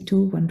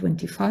 62,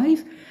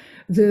 125.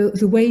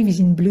 The wave is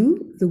in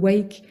blue, the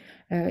wake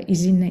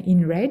is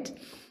in red.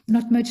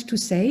 Not much to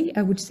say.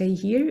 I would say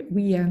here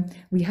we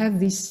have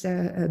this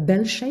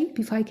bell shape,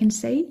 if I can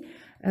say,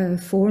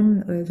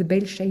 form the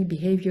bell shape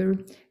behavior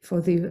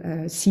for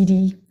the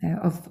CD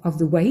of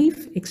the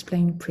wave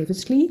explained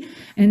previously,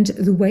 and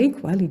the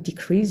wake, well, it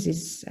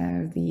decreases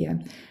the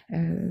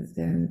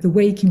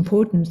wake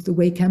importance, the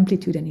wake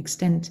amplitude and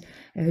extent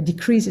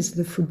decreases,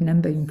 the Froude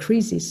number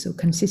increases, so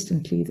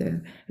consistently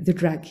the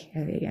drag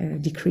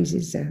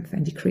decreases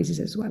and decreases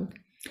as well.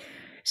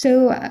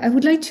 So I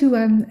would like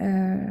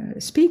to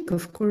speak,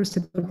 of course,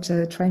 about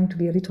trying to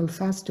be a little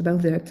fast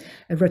about the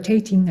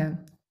rotating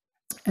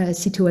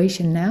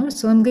situation now.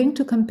 So I'm going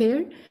to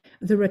compare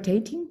the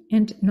rotating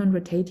and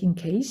non-rotating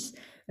case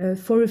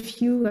for a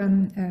few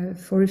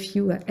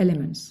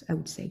elements, I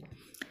would say.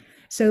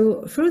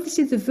 So first, this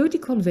is the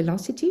vertical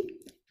velocity,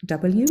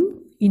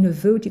 W, in a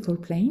vertical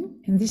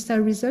plane, and this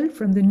are result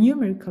from the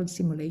numerical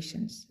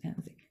simulations. And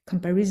the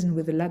comparison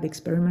with the lab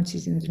experiments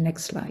is in the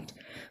next slide.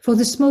 For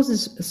the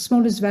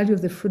smallest value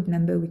of the Froude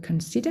number we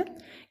consider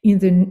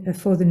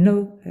for the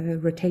no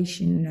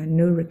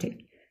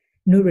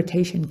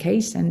rotation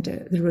case and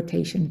the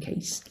rotation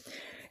case.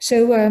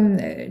 So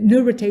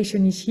no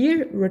rotation is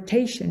here,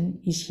 rotation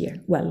is here.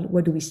 Well,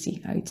 what do we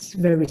see? It's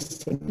very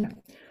similar.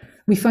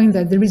 We find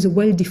that there is a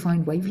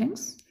well-defined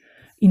wavelength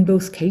in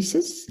both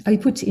cases. I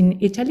put in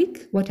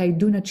italic what I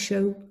do not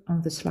show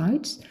on the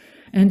slides.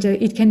 And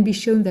it can be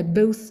shown that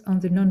both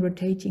on the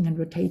non-rotating and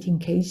rotating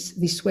case,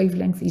 this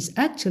wavelength is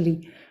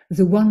actually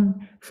the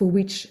one for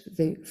which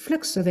the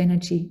flux of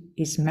energy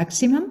is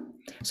maximum.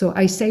 So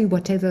I say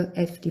whatever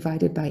f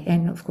divided by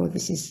n, of course,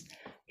 this is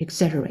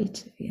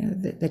exaggerate.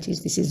 That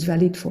is, this is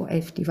valid for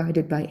f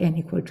divided by n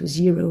equal to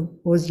 0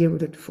 or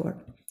 0.4.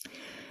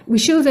 We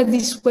show that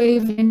this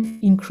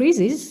wavelength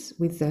increases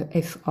with the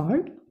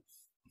fr.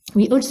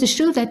 We also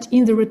show that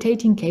in the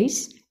rotating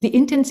case, the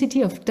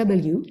intensity of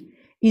W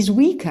is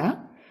weaker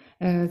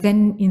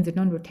than in the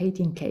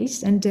non-rotating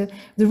case. And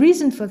the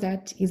reason for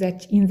that is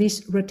that in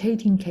this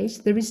rotating case,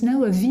 there is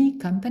now a V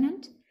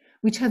component,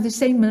 which has the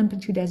same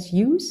amplitude as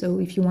U. So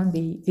if you want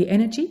the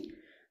energy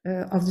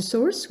of the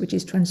source, which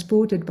is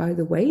transported by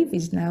the wave,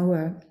 is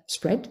now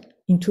spread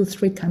into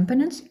 3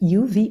 components,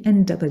 U, V,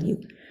 and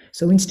W.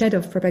 So instead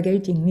of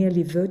propagating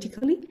merely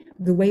vertically,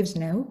 the waves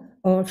now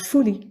are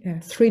fully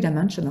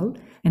 3-dimensional,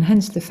 and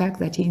hence the fact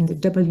that in the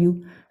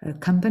W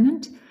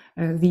component,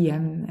 the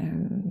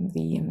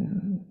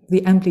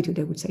amplitude,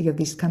 I would say, of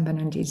this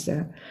component is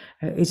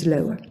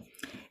lower.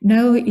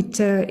 Now it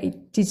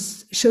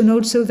is shown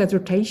also that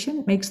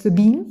rotation makes the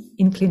beam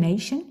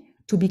inclination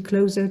to be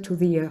closer to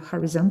the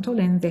horizontal,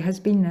 and there has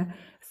been a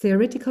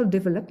theoretical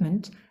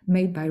development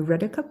made by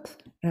Ruddercup,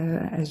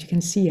 as you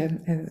can see, a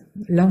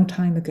long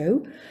time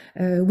ago,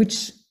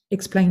 which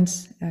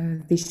explains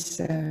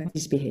this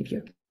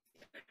behavior.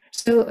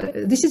 So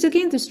this is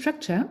again the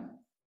structure.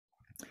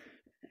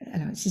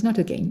 This is not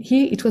again.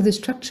 Here it was the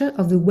structure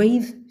of the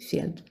wave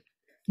field.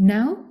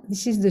 Now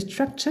this is the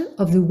structure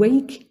of the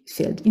wake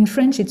field. In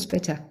French it's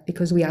better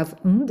because we have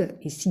onde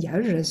et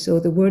sillage, so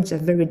the words are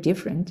very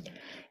different.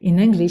 In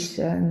English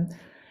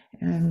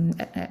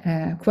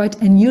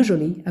quite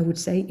unusually, I would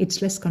say,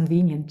 it's less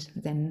convenient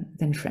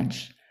than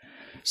French.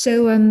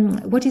 So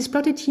what is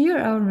plotted here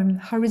are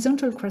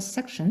horizontal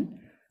cross-section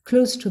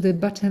close to the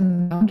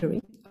bottom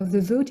boundary of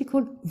the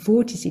vertical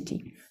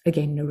vorticity.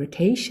 Again, no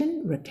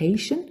rotation,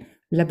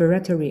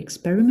 laboratory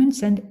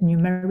experiments, and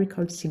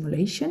numerical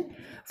simulation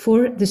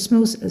for the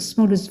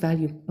smallest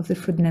value of the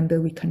Froude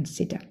number we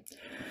consider.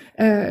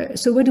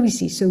 So what do we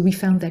see? So we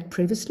found that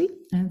previously,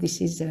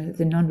 this is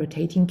the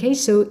non-rotating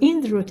case. So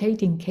in the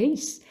rotating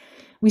case,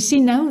 we see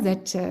now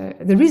that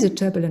there is a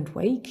turbulent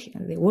wake.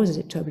 There was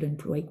a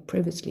turbulent wake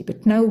previously,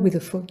 but now with a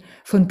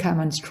von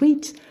Karman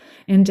street,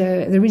 and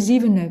there is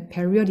even a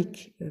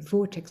periodic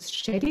vortex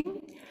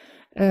shedding,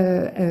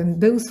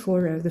 both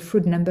for the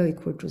Froude number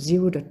equal to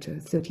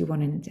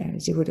 0.31 and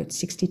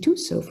 0.62,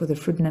 so for the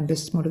Froude number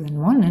smaller than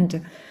 1,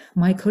 and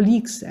my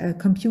colleagues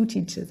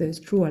computed the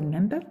Strual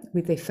number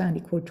with a found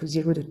equal to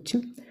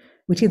 0.2,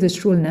 which is the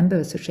Strual number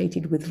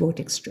associated with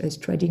vortex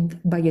shedding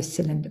by a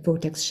cylinder,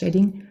 vortex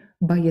shedding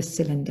by a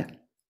cylinder.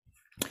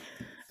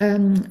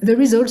 There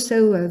is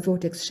also a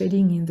vortex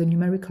shedding in the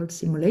numerical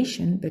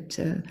simulation, but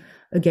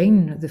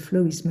again, the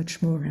flow is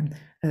much more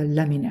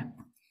laminar.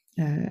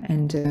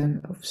 And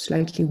of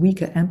slightly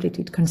weaker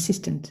amplitude,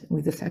 consistent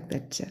with the fact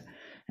that,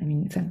 I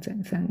mean,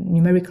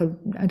 numerical,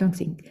 I don't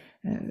think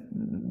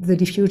the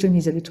diffusion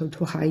is a little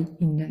too high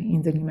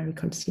in the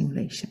numerical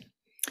simulation.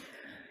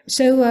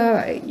 So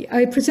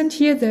I present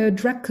here the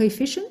drag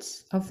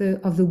coefficients of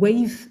the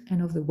wave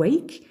and of the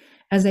wake,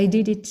 as I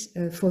did it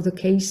for the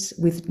case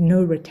with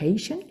no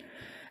rotation.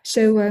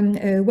 So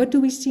what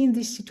do we see in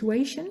this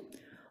situation?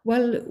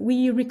 Well,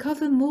 we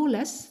recover more or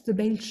less the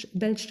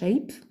bell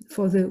shape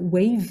for the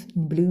wave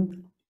in blue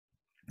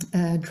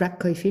drag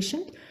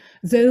coefficient,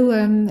 though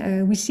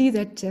we see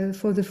that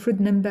for the Froude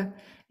number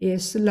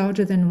is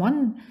larger than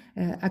 1.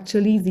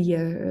 Actually,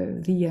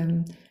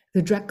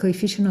 the drag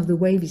coefficient of the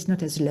wave is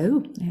not as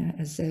low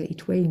as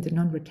it were in the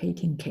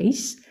non-rotating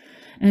case.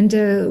 And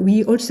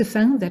we also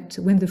found that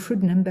when the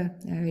Froude number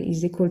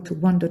is equal to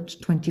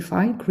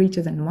 1.25,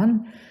 greater than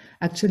 1,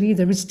 actually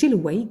there is still a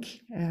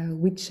wake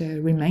which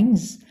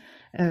remains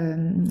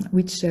and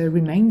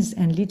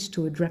leads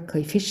to a drag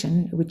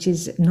coefficient which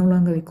is no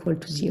longer equal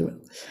to 0.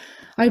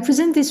 I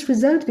present this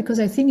result because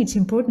I think it's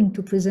important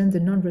to present the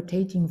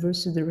non-rotating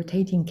versus the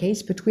rotating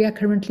case, but we are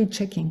currently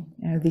checking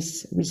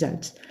this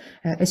result,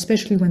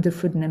 especially when the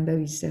Froude number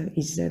is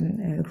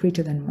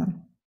greater than 1.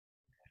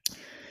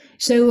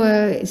 So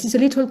this is a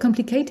little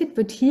complicated,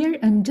 but here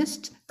I'm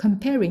just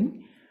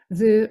comparing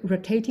the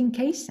rotating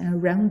case,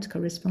 and round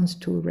corresponds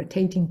to a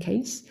rotating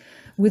case,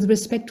 with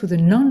respect to the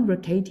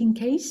non-rotating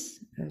case,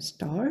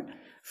 star,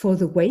 for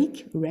the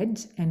wake,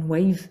 red, and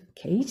wave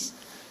case.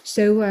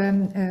 So,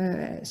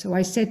 so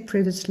I said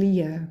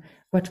previously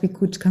what we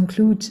could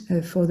conclude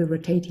for the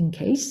rotating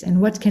case,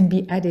 and what can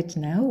be added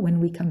now when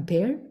we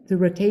compare the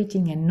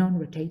rotating and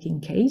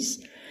non-rotating case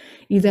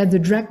is that the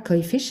drag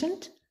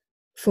coefficient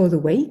for the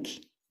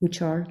wake,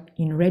 which are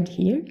in red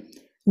here,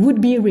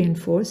 would be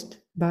reinforced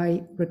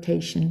by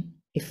rotation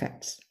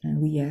effects.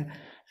 And we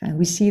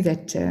see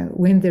that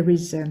when there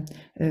is a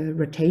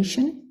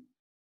rotation,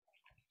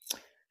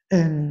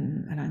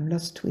 and I'm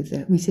lost with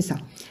oui, c'est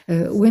ça.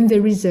 When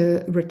there is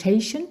a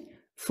rotation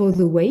for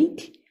the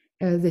wake,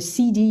 the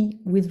CD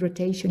with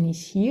rotation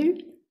is here,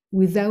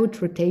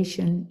 without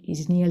rotation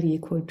is nearly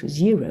equal to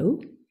 0.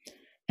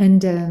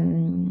 And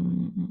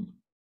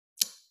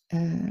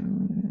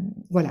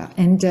voilà.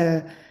 And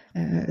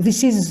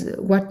this is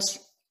what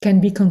can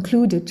be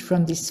concluded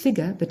from this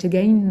figure, but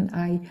again,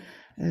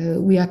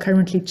 we are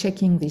currently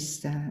checking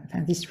this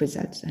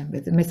result,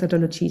 but the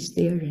methodology is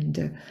there,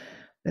 and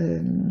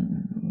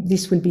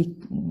this will be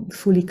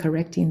fully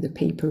correct in the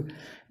paper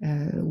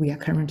we are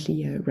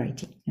currently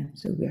writing. And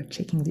so we are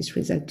checking this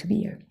result to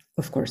be,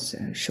 of course,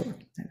 sure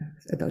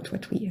about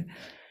what we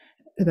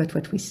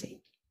say.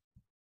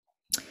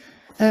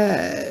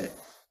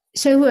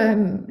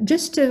 So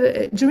just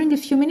during a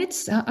few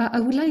minutes, I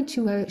would like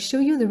to show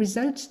you the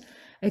results,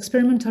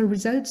 experimental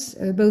results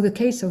about the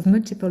case of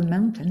multiple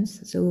mountains.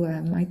 So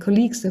my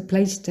colleagues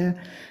placed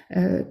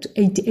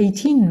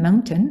 18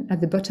 mountains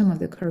at the bottom of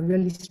the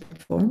Coriolis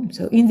platform.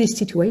 So in this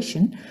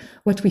situation,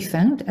 what we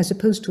found, as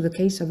opposed to the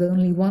case of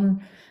only one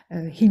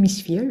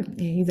hemisphere,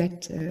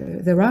 that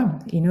there are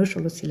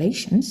inertial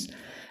oscillations,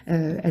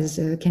 as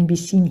can be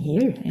seen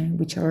here,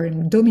 which are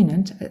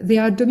dominant. They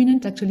are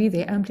dominant, actually,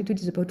 their amplitude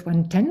is about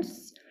 1/10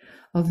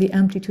 of the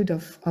amplitude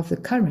of the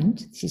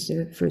current. This is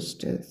the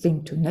first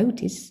thing to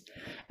notice.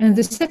 And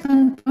the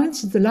second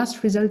point, is the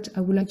last result I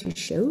would like to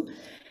show,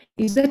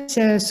 is that,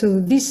 so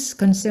this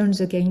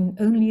concerns again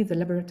only the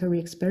laboratory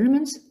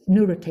experiments,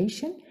 no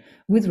rotation,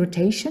 with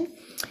rotation.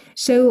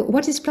 So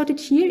what is plotted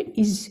here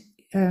is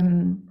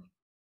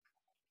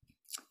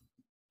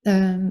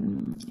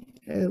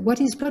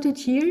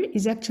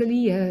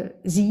actually the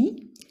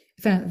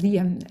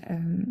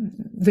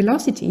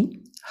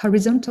velocity,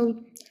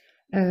 horizontal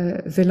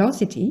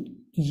velocity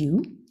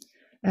u,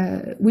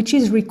 which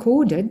is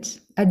recorded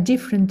at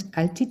different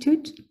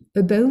altitude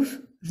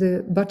above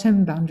the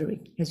bottom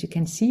boundary. As you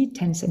can see,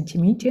 10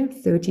 centimeter,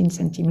 13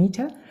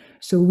 centimeter.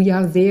 So we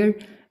are there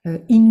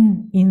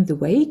in the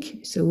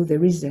wake. So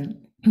there is a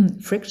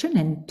friction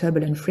and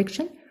turbulent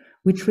friction,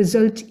 which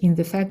result in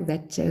the fact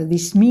that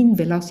this mean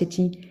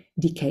velocity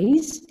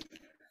decays.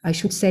 I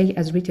should say,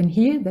 as written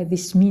here, that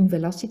this mean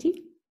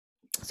velocity,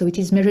 so it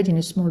is measured in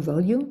a small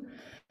volume,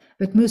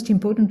 but most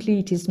importantly,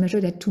 it is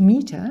measured at 2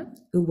 meters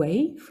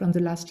away from the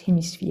last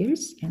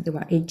hemispheres, and there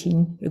were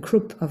a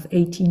group of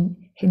 18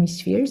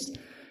 hemispheres,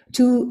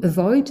 to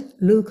avoid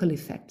local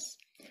effects.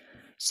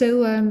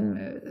 So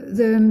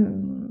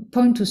the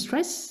point to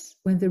stress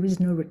when there is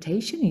no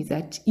rotation is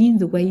that in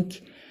the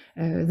wake,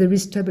 there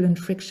is turbulent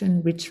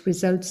friction, which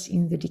results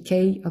in the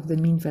decay of the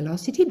mean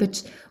velocity.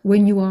 But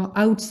when you are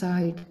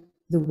outside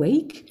the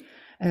wake,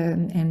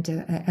 and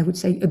I would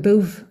say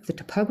above the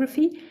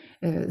topography,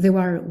 there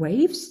are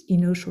waves,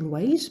 inertial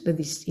waves, but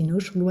these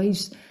inertial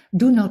waves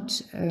do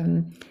not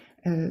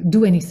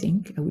do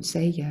anything, I would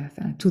say,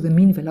 to the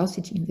mean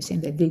velocity, in the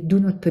sense that they do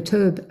not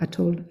perturb at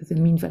all the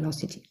mean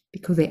velocity,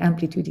 because the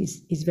amplitude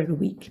is very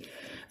weak.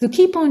 The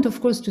key point, of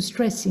course, to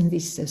stress in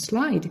this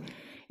slide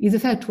is the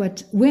fact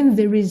that when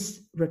there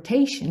is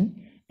rotation,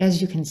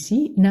 as you can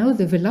see, now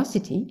the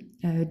velocity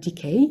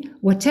decay,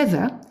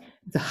 whatever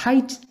the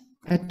height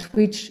at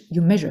which you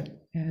measure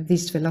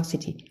this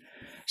velocity.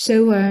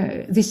 So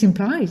this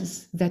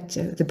implies that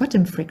the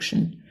bottom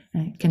friction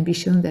can be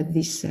shown that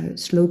this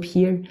slope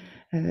here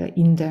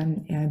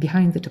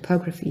behind the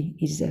topography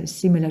is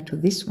similar to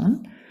this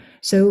one.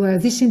 So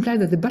this implies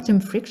that the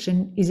bottom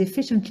friction is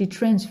efficiently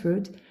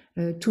transferred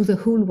to the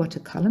whole water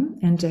column,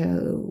 and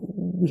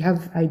we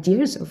have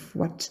ideas of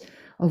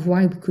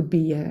why it could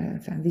be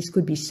this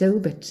could be so,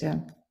 but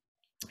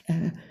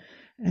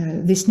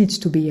this needs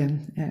to be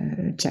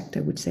checked,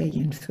 I would say,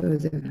 and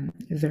further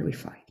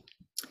verified.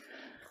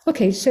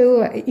 Okay,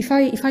 so if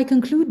I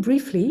conclude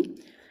briefly,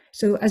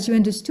 so as you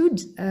understood,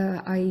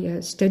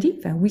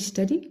 we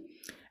study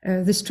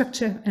the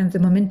structure and the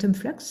momentum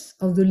flux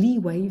of the lee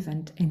wave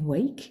and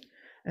wake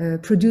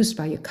produced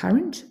by a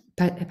current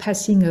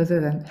passing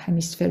over a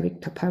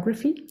hemispheric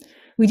topography.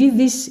 We did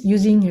this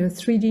using a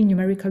 3D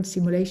numerical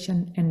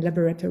simulation and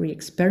laboratory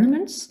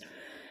experiments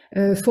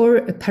for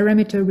a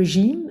parameter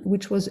regime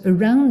which was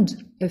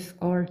around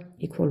Fr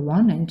equal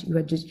 1, and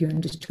you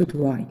understood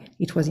why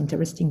it was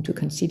interesting to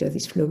consider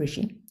this flow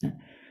regime,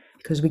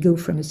 because we go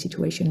from a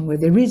situation where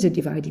there is a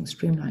dividing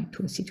streamline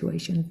to a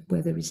situation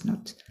where there is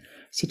not,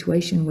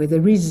 situation where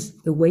there is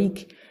a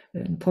wake,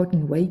 an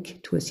important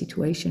wake, to a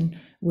situation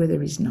where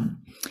there is none.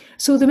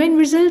 So the main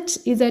result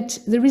is that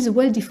there is a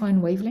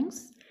well-defined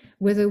wavelength,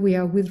 whether we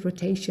are with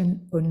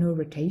rotation or no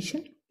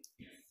rotation,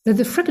 that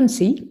the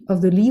frequency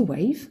of the lee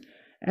wave,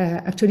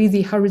 actually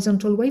the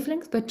horizontal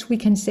wavelength, but we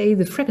can say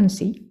the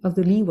frequency of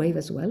the lee wave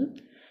as well,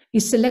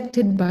 is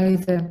selected by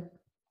the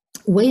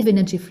wave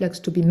energy flux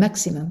to be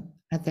maximum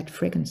at that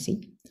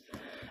frequency.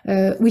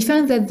 We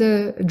found that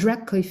the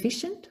drag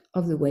coefficient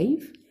of the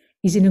wave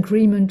is in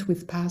agreement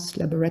with past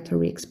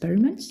laboratory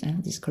experiments,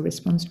 and this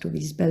corresponds to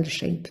this bell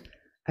shape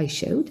I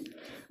showed.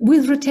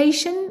 With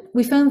rotation,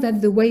 we found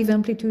that the wave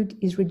amplitude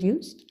is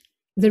reduced.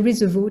 There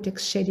is a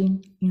vortex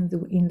shedding in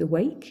the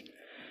wake,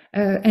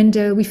 and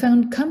we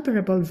found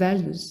comparable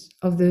values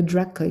of the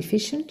drag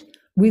coefficient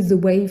with the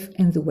wave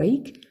and the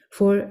wake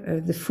for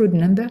the Froude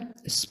number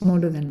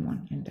smaller than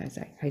 1. And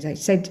as I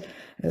said,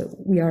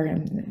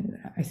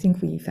 I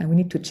think we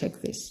need to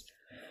check this.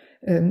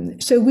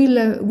 So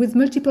with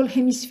multiple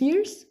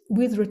hemispheres,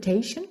 with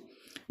rotation,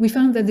 we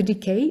found that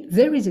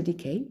there is a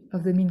decay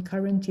of the mean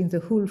current in the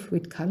whole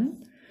fluid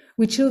column,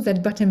 which shows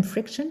that bottom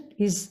friction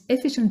is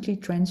efficiently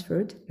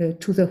transferred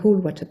to the whole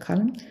water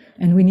column,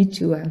 and we need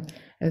to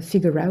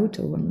figure out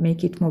or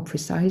make it more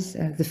precise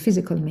the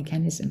physical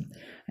mechanism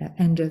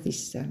under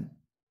this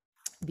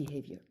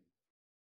behavior.